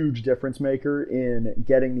huge difference maker in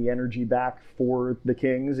getting the energy back for the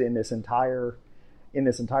Kings in this entire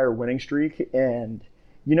winning streak. And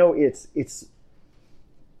it's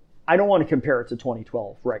I don't want to compare it to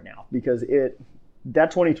 2012 right now, because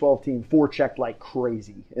that 2012 team forechecked like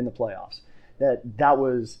crazy in the playoffs. That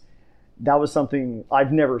was something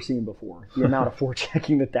I've never seen before, the amount of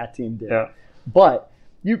forechecking that team did. Yeah. But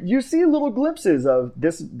you see little glimpses of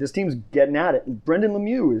this team's getting at it. Brendan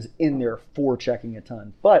Lemieux is in there forechecking a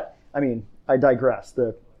ton. But, I mean, I digress.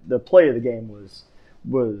 The play of the game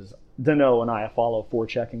was Danault and Iafallo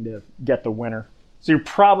forechecking to get the winner. So you're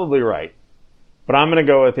probably right. But I'm going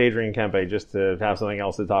to go with Adrian Kempe just to have something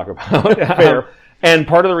else to talk about. Fair. And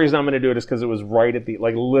part of the reason I'm going to do it is because it was right at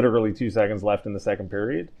literally 2 seconds left in the second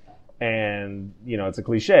period. And, it's a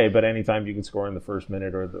cliche, but anytime you can score in the first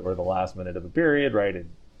minute or the last minute of a period, right, it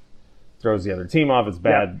throws the other team off. It's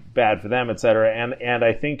bad for them, et cetera. And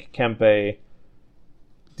I think Kempe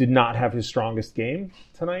did not have his strongest game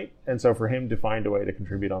tonight. And so for him to find a way to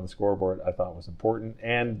contribute on the scoreboard, I thought was important.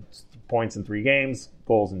 And points in 3 games,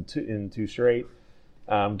 goals in two straight.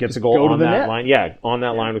 Gets a goal on that line. Yeah, on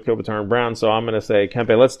that line with Kopitar and Brown. So I'm going to say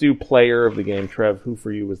Kempe. Let's do player of the game. Trev, who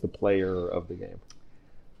for you was the player of the game?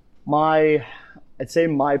 I'd say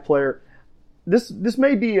my player. This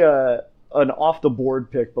may be an off the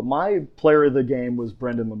board pick, but my player of the game was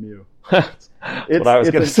Brendan Lemieux. That's what I was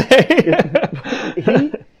going to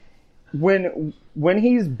say. When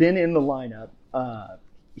he's been in the lineup,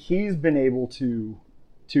 he's been able to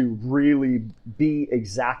really be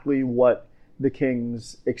exactly what the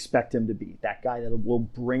Kings expect him to be. That guy that will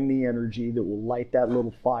bring the energy, that will light that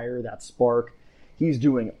little fire, that spark. He's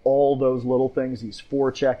doing all those little things. He's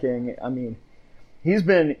forechecking. I mean, he's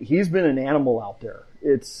been an animal out there.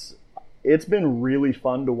 It's been really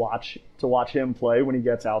fun to watch him play when he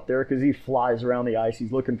gets out there, because he flies around the ice.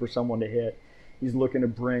 He's looking for someone to hit. He's looking to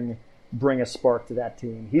bring a spark to that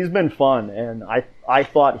team. He's been fun, and I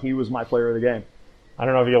thought he was my player of the game. I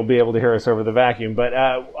don't know if you'll be able to hear us over the vacuum, but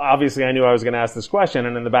obviously I knew I was going to ask this question,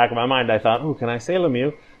 and in the back of my mind I thought, can I say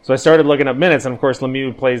Lemieux? So I started looking up minutes, and of course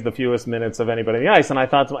Lemieux plays the fewest minutes of anybody on the ice, and I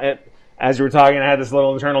thought, as you were talking, I had this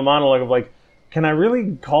little internal monologue of like, can I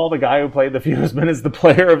really call the guy who played the fewest minutes the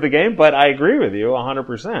player of the game? But I agree with you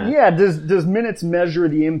 100%. Yeah, does minutes measure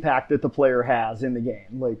the impact that the player has in the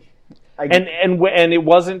game? Like, and it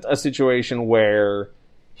wasn't a situation where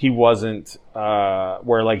he wasn't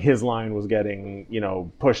where like his line was getting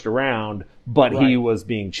pushed around, but he was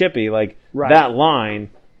being chippy. Like that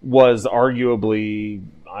line was arguably,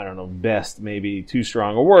 I don't know, best, maybe too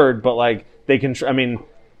strong a word, but like they can. I mean,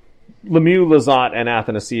 Lemieux, Lizotte, and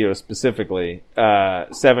Athanasiou specifically,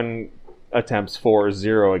 7 attempts for,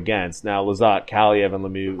 0 against. Now Lizotte, Kaliev, and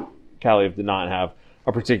Lemieux. Kaliev did not have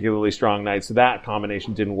a particularly strong night, so that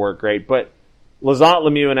combination didn't work great. But Lizotte,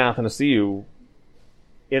 Lemieux, and Athanasiou,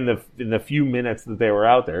 in the few minutes that they were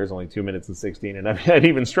out there, it's only 2 minutes and 16 at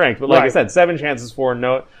even strength. But like I said, 7 chances for,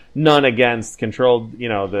 none against, controlled,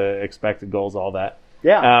 the expected goals, all that.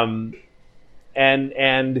 Yeah.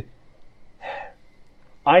 And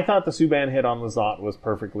I thought the Subban hit on Lizotte was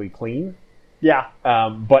perfectly clean. Yeah.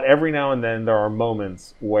 But every now and then there are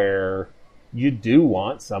moments where you do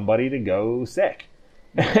want somebody to go sick.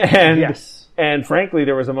 And frankly,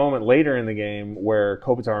 there was a moment later in the game where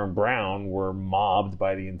Kopitar and Brown were mobbed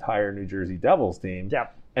by the entire New Jersey Devils team. Yeah.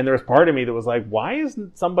 And there was part of me that was like, why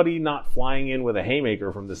isn't somebody not flying in with a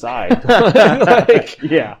haymaker from the side? To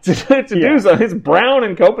do something. It's Brown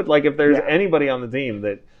and Kopitar. Like, if there's anybody on the team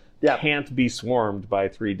that can't be swarmed by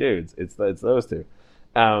 3 dudes, it's those two.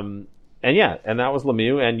 And that was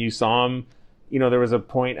Lemieux. And you saw him, there was a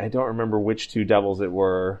point, I don't remember which 2 Devils it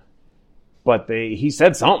were, but he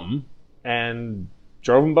said something and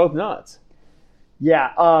drove them both nuts.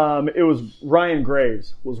 Yeah, it was Ryan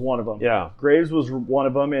Graves was one of them. Yeah. Graves was one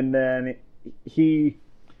of them, and then he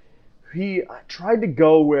tried to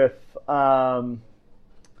go with, I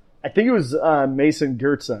think it was Mason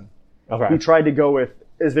Gertson. Okay. He tried to go with,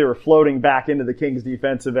 as they were floating back into the Kings'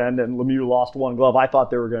 defensive end, and Lemieux lost one glove. I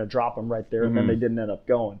thought they were going to drop him right there, and then they didn't end up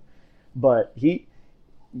going. But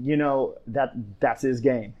that's his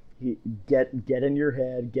game. He get in your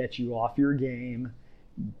head, get you off your game,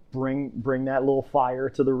 bring that little fire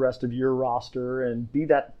to the rest of your roster, and be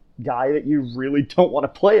that guy that you really don't want to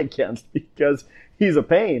play against because he's a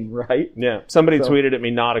pain, right? Yeah. Somebody tweeted at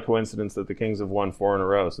me, not a coincidence that the Kings have won 4 in a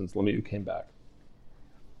row since Lemieux came back.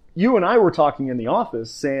 You and I were talking in the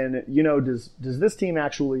office saying, does this team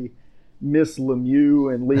actually miss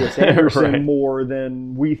Lemieux and Lias Andersson more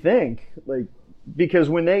than we think? Like, because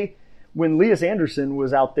when Lias Andersson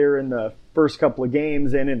was out there in the first couple of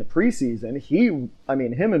games and in the preseason, him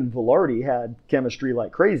and Velarde had chemistry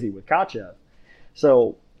like crazy with Kachev.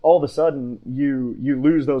 So all of a sudden you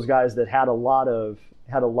lose those guys that had a lot of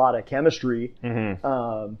chemistry,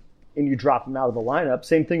 and you drop them out of the lineup.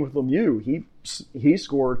 Same thing with Lemieux. He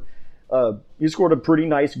scored a pretty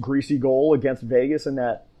nice greasy goal against Vegas in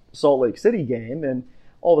that Salt Lake City game, and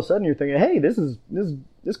all of a sudden you're thinking, hey,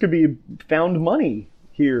 this could be found money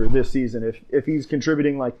here this season if he's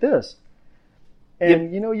contributing like this.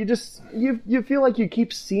 And you feel like you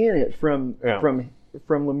keep seeing it from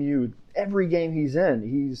Lemieux every game he's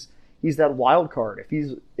in. He's that wild card.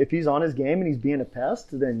 If he's on his game and he's being a pest,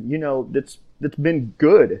 then that's been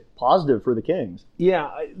good, positive for the Kings.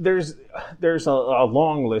 Yeah, there's a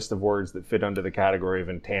long list of words that fit under the category of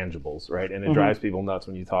intangibles, right? And it drives people nuts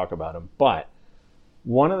when you talk about them. But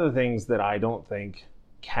one of the things that I don't think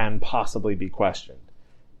can possibly be questioned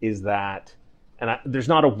is that, and there's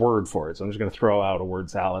not a word for it, so I'm just going to throw out a word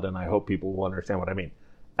salad, and I hope people will understand what I mean.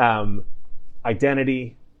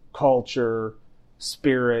 Identity, culture,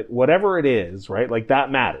 spirit, whatever it is, right? Like, that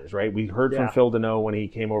matters, right? We heard from Phil Deneau when he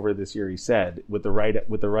came over this year. He said, with the right,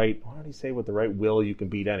 what did he say? With the right will, you can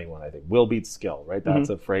beat anyone. I think will beats skill, right? That's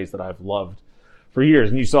a phrase that I've loved for years,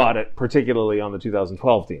 and you saw it particularly on the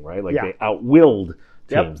 2012 team, right? Like, they out-willed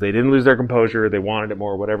teams. They didn't lose their composure. They wanted it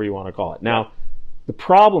more, whatever you want to call it. Now, the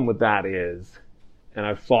problem with that is, and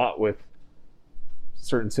I've fought with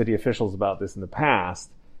certain city officials about this in the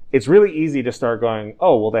past, it's really easy to start going,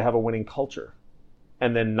 oh, well, they have a winning culture,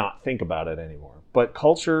 and then not think about it anymore. But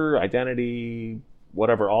culture, identity,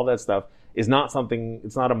 whatever, all that stuff, is not something,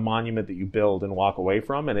 it's not a monument that you build and walk away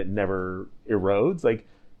from and it never erodes. Like,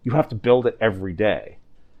 you have to build it every day.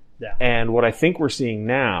 Yeah. And what I think we're seeing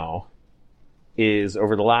now is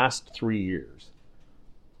over the last 3 years,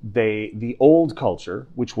 the old culture,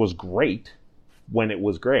 which was great when it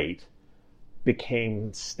was great,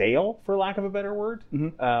 became stale, for lack of a better word.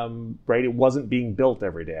 Right? It wasn't being built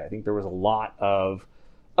every day. I think there was a lot of,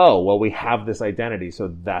 oh, well, we have this identity,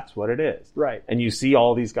 so that's what it is. Right. And you see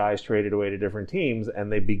all these guys traded away to different teams,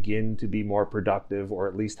 and they begin to be more productive, or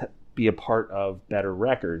at least be a part of better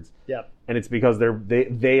records. Yep. And it's because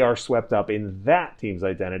they are swept up in that team's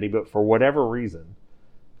identity, but for whatever reason,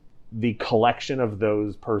 the collection of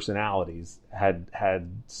those personalities had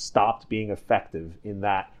stopped being effective in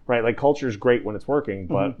that, right? Like, culture is great when it's working,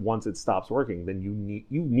 but once it stops working, then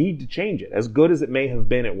you need to change it, as good as it may have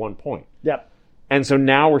been at one point. Yep. And so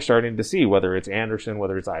now we're starting to see, whether it's Anderson,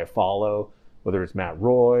 whether it's Iafallo, whether it's Matt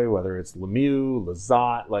Roy, whether it's Lemieux,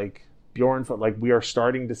 Lizotte, like Bjorn, like, we are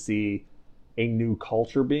starting to see a new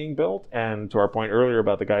culture being built. And to our point earlier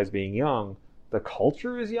about the guys being young, the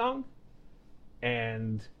culture is young,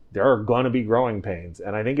 and there are going to be growing pains.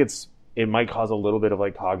 And I think it might cause a little bit of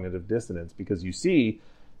like cognitive dissonance, because you see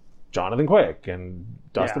Jonathan Quick and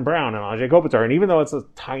Dustin Brown and Anze Kopitar, and even though it's a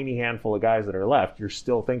tiny handful of guys that are left, you're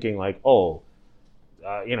still thinking like, oh,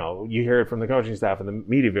 you hear it from the coaching staff and the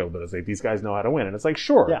media field, but it's like, these guys know how to win. And it's like,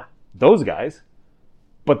 sure, those guys,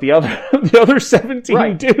 but the other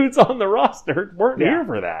 17 dudes on the roster weren't here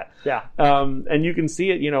for that. Yeah. And you can see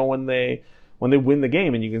it, when they win the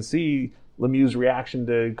game, and you can see Lemieux's reaction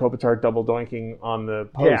to Kopitar double doinking on the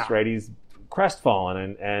post, right? He's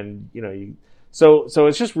crestfallen, and so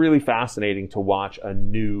it's just really fascinating to watch a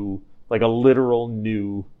literal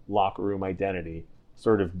new locker room identity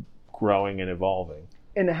sort of growing and evolving.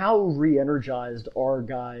 And how re-energized are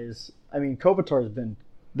guys? I mean, Kopitar's been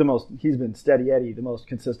he's been steady Eddie, the most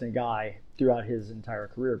consistent guy throughout his entire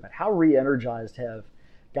career. But how re-energized have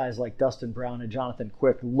guys like Dustin Brown and Jonathan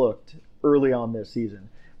Quick looked early on this season?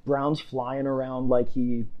 Brown's flying around like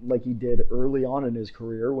he did early on in his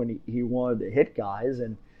career when he wanted to hit guys,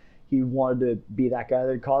 and he wanted to be that guy that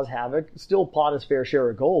would cause havoc. Still pot his fair share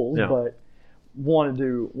of goals, but wanted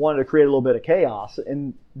to create a little bit of chaos.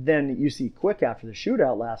 And then you see Quick after the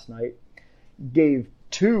shootout last night gave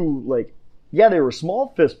two, they were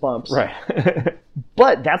small fist bumps, right?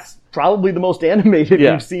 But that's probably the most animated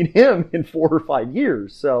we've seen him in 4 or 5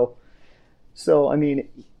 years. So I mean,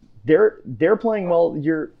 they're playing well.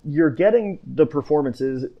 You're getting the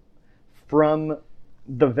performances from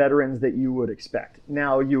the veterans that you would expect.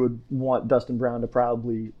 Now you would want Dustin Brown to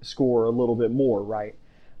probably score a little bit more, right?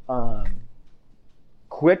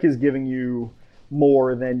 Quick is giving you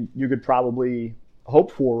more than you could probably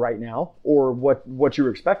hope for right now, or what you were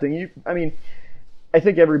expecting. I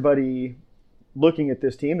think everybody looking at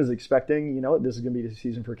this team is expecting, this is going to be the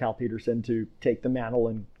season for Cal Peterson to take the mantle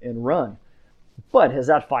and run. But has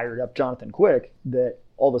that fired up Jonathan Quick that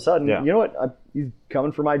all of a sudden, you know what, he's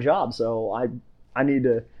coming for my job, so I need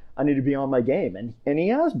to be on my game, and he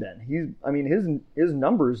has been. His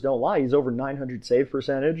numbers don't lie. He's over 900 save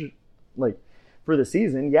percentage, for the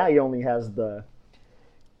season. Yeah, he only has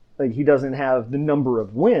he doesn't have the number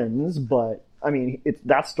of wins, but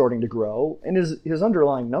that's starting to grow, and his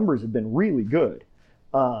underlying numbers have been really good.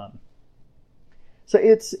 So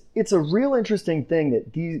it's a real interesting thing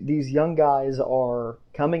that these young guys are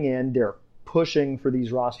coming in. They're pushing for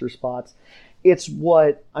these roster spots. It's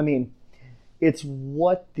what the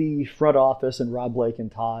front office and Rob Blake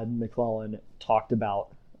and Todd McClellan talked about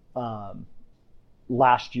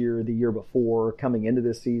last year, the year before, coming into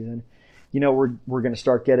this season. We're going to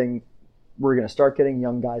start getting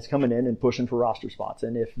young guys coming in and pushing for roster spots.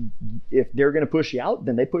 And if they're going to push you out,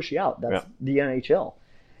 then they push you out. That's the NHL.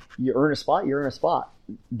 You earn a spot, you're in a spot.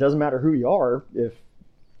 Doesn't matter who you are.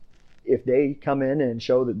 If they come in and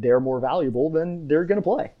show that they're more valuable, then they're going to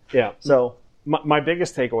play. Yeah. So my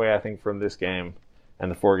biggest takeaway, I think, from this game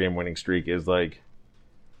and the 4-game winning streak is,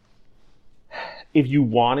 if you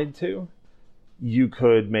wanted to, you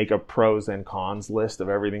could make a pros and cons list of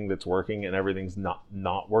everything that's working and everything's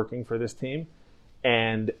not working for this team.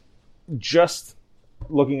 And just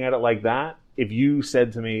looking at it like that, if you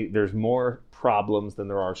said to me there's more problems than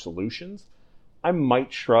there are solutions, I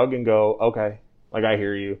might shrug and go, okay, I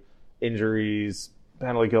hear you. Injuries,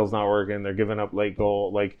 penalty kill's not working, they're giving up late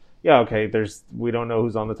goal. Okay, we don't know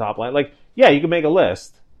who's on the top line. You can make a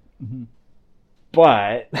list. Mm-hmm.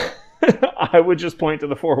 But I would just point to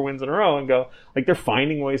the 4 wins in a row and go, they're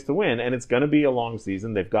finding ways to win, and it's going to be a long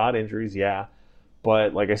season. They've got injuries,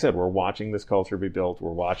 but like I said, we're watching this culture be built.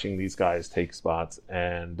 We're watching these guys take spots,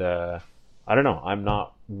 and I don't know. I'm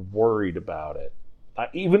not worried about it.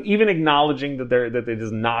 Even acknowledging that it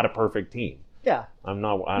is not a perfect team. Yeah. I'm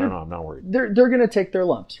not worried. They're going to take their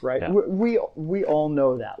lumps, right? Yeah. We all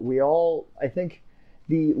know that. I think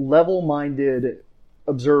the level-minded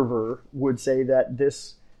observer would say that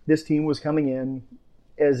this team was coming in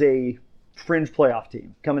as a fringe playoff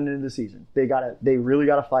team coming into the season. They really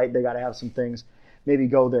got to fight. They got to have some things maybe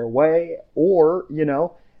go their way, or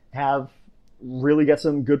really get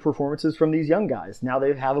some good performances from these young guys. Now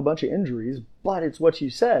they have a bunch of injuries, but it's what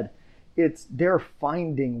you said. They're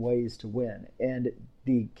finding ways to win. And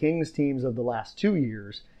the Kings teams of the last 2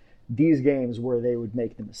 years, these games where they would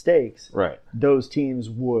make the mistakes, right, those teams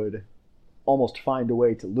would almost find a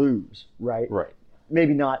way to lose, right? Right.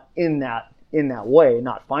 Maybe not in that way,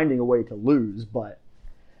 not finding a way to lose, but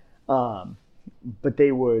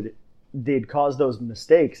they'd cause those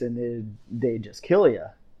mistakes and they'd just kill you.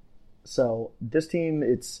 So this team,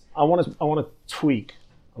 I want to tweak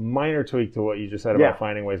a minor tweak to what you just said about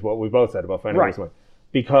finding ways. What we both said about finding ways to win,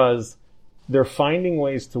 because they're finding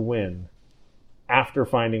ways to win after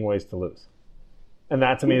finding ways to lose, and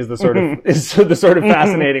that to me is the sort of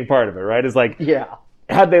fascinating part of it. Right? Is like,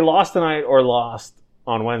 had they lost tonight or lost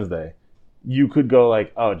on Wednesday, you could go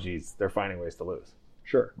like, oh geez, they're finding ways to lose.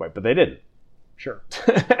 Sure, right? But they didn't. Sure.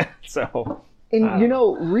 So. And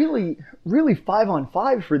really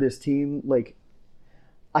 5-on-5 for this team. Like,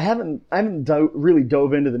 I haven't really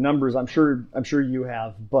dove into the numbers. I'm sure you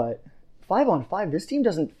have, but 5-on-5, this team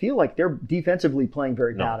doesn't feel like they're defensively playing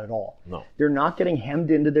very bad at all. No, they're not getting hemmed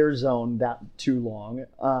into their zone that too long.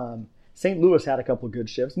 St. Louis had a couple of good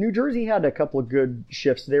shifts. New Jersey had a couple of good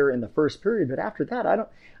shifts there in the first period, but after that,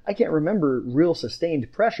 I can't remember real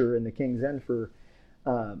sustained pressure in the Kings' end for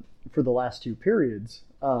the last two periods.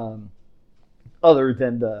 Other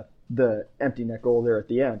than the empty net goal there at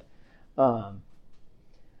the end.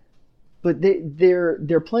 But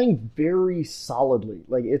they're playing very solidly.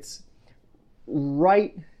 Like, it's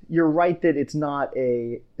right. You're right that it's not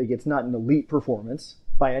an elite performance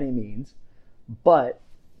by any means, but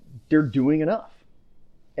they're doing enough.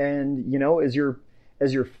 And as you're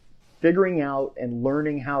figuring out and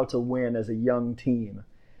learning how to win as a young team,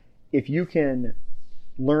 if you can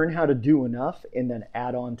learn how to do enough and then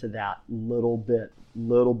add on to that little bit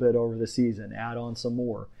over the season, add on some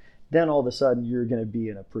more, then all of a sudden you're going to be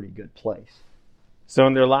in a pretty good place. So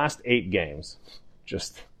in their last 8 games,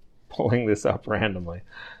 just pulling this up randomly.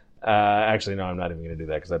 Actually, no, I'm not even going to do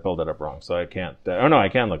that because I pulled it up wrong. So I can't. I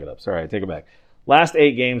can look it up. Sorry, I take it back. Last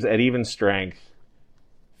 8 games at even strength,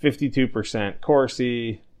 52%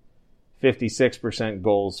 Corsi, 56%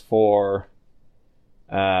 goals for,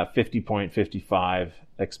 50.55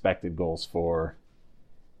 expected goals for.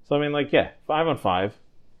 So I mean, 5-on-5,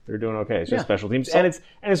 they're doing okay. It's just special teams, and it's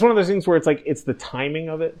one of those things where it's like it's the timing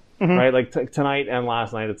of it, right? Like tonight and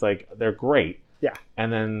last night, it's like they're great,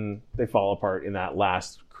 and then they fall apart in that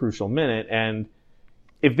last crucial minute. And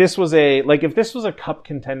if this was a cup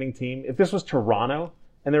contending team, if this was Toronto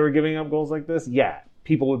and they were giving up goals like this,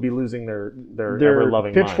 people would be losing their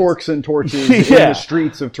ever-loving pitchforks minds. And torches in the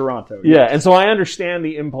streets of Toronto. Yeah, and so I understand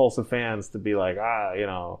the impulse of fans to be like,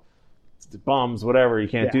 bums, whatever, you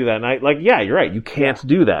can't do that. And you're right, you can't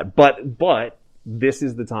do that. But this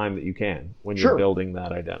is the time that you can when you're building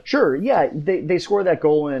that identity. Sure, yeah. They score that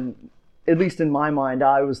goal, and at least in my mind,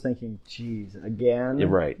 I was thinking, geez, again? You're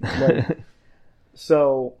right.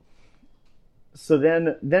 So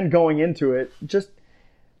then going into it, just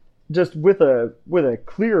with a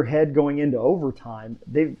clear head going into overtime,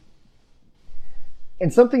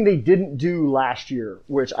 and something they didn't do last year,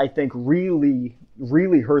 which I think really,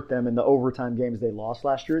 really hurt them in the overtime games they lost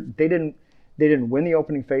last year. They didn't win the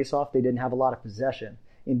opening faceoff. They didn't have a lot of possession.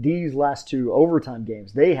 In these last 2 overtime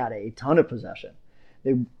games, they had a ton of possession.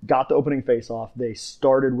 They got the opening faceoff. They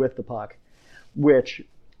started with the puck, which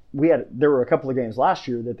there were a couple of games last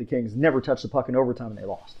year that the Kings never touched the puck in overtime and they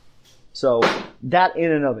lost. So that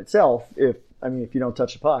in and of itself, if you don't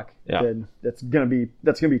touch the puck, then that's gonna be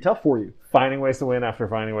tough for you. Finding ways to win after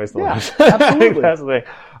finding ways to lose. Absolutely. That's the thing.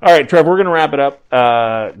 All right, Trev, we're gonna wrap it up.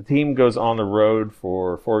 The team goes on the road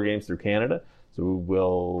for 4 games through Canada, so we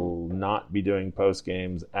will not be doing post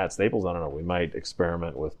games at Staples. I don't know. We might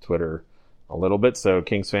experiment with Twitter a little bit. So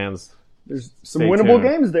Kings fans, there's some winnable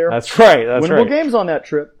games there. That's right. Winnable games on that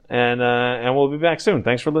trip. And we'll be back soon.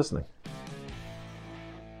 Thanks for listening.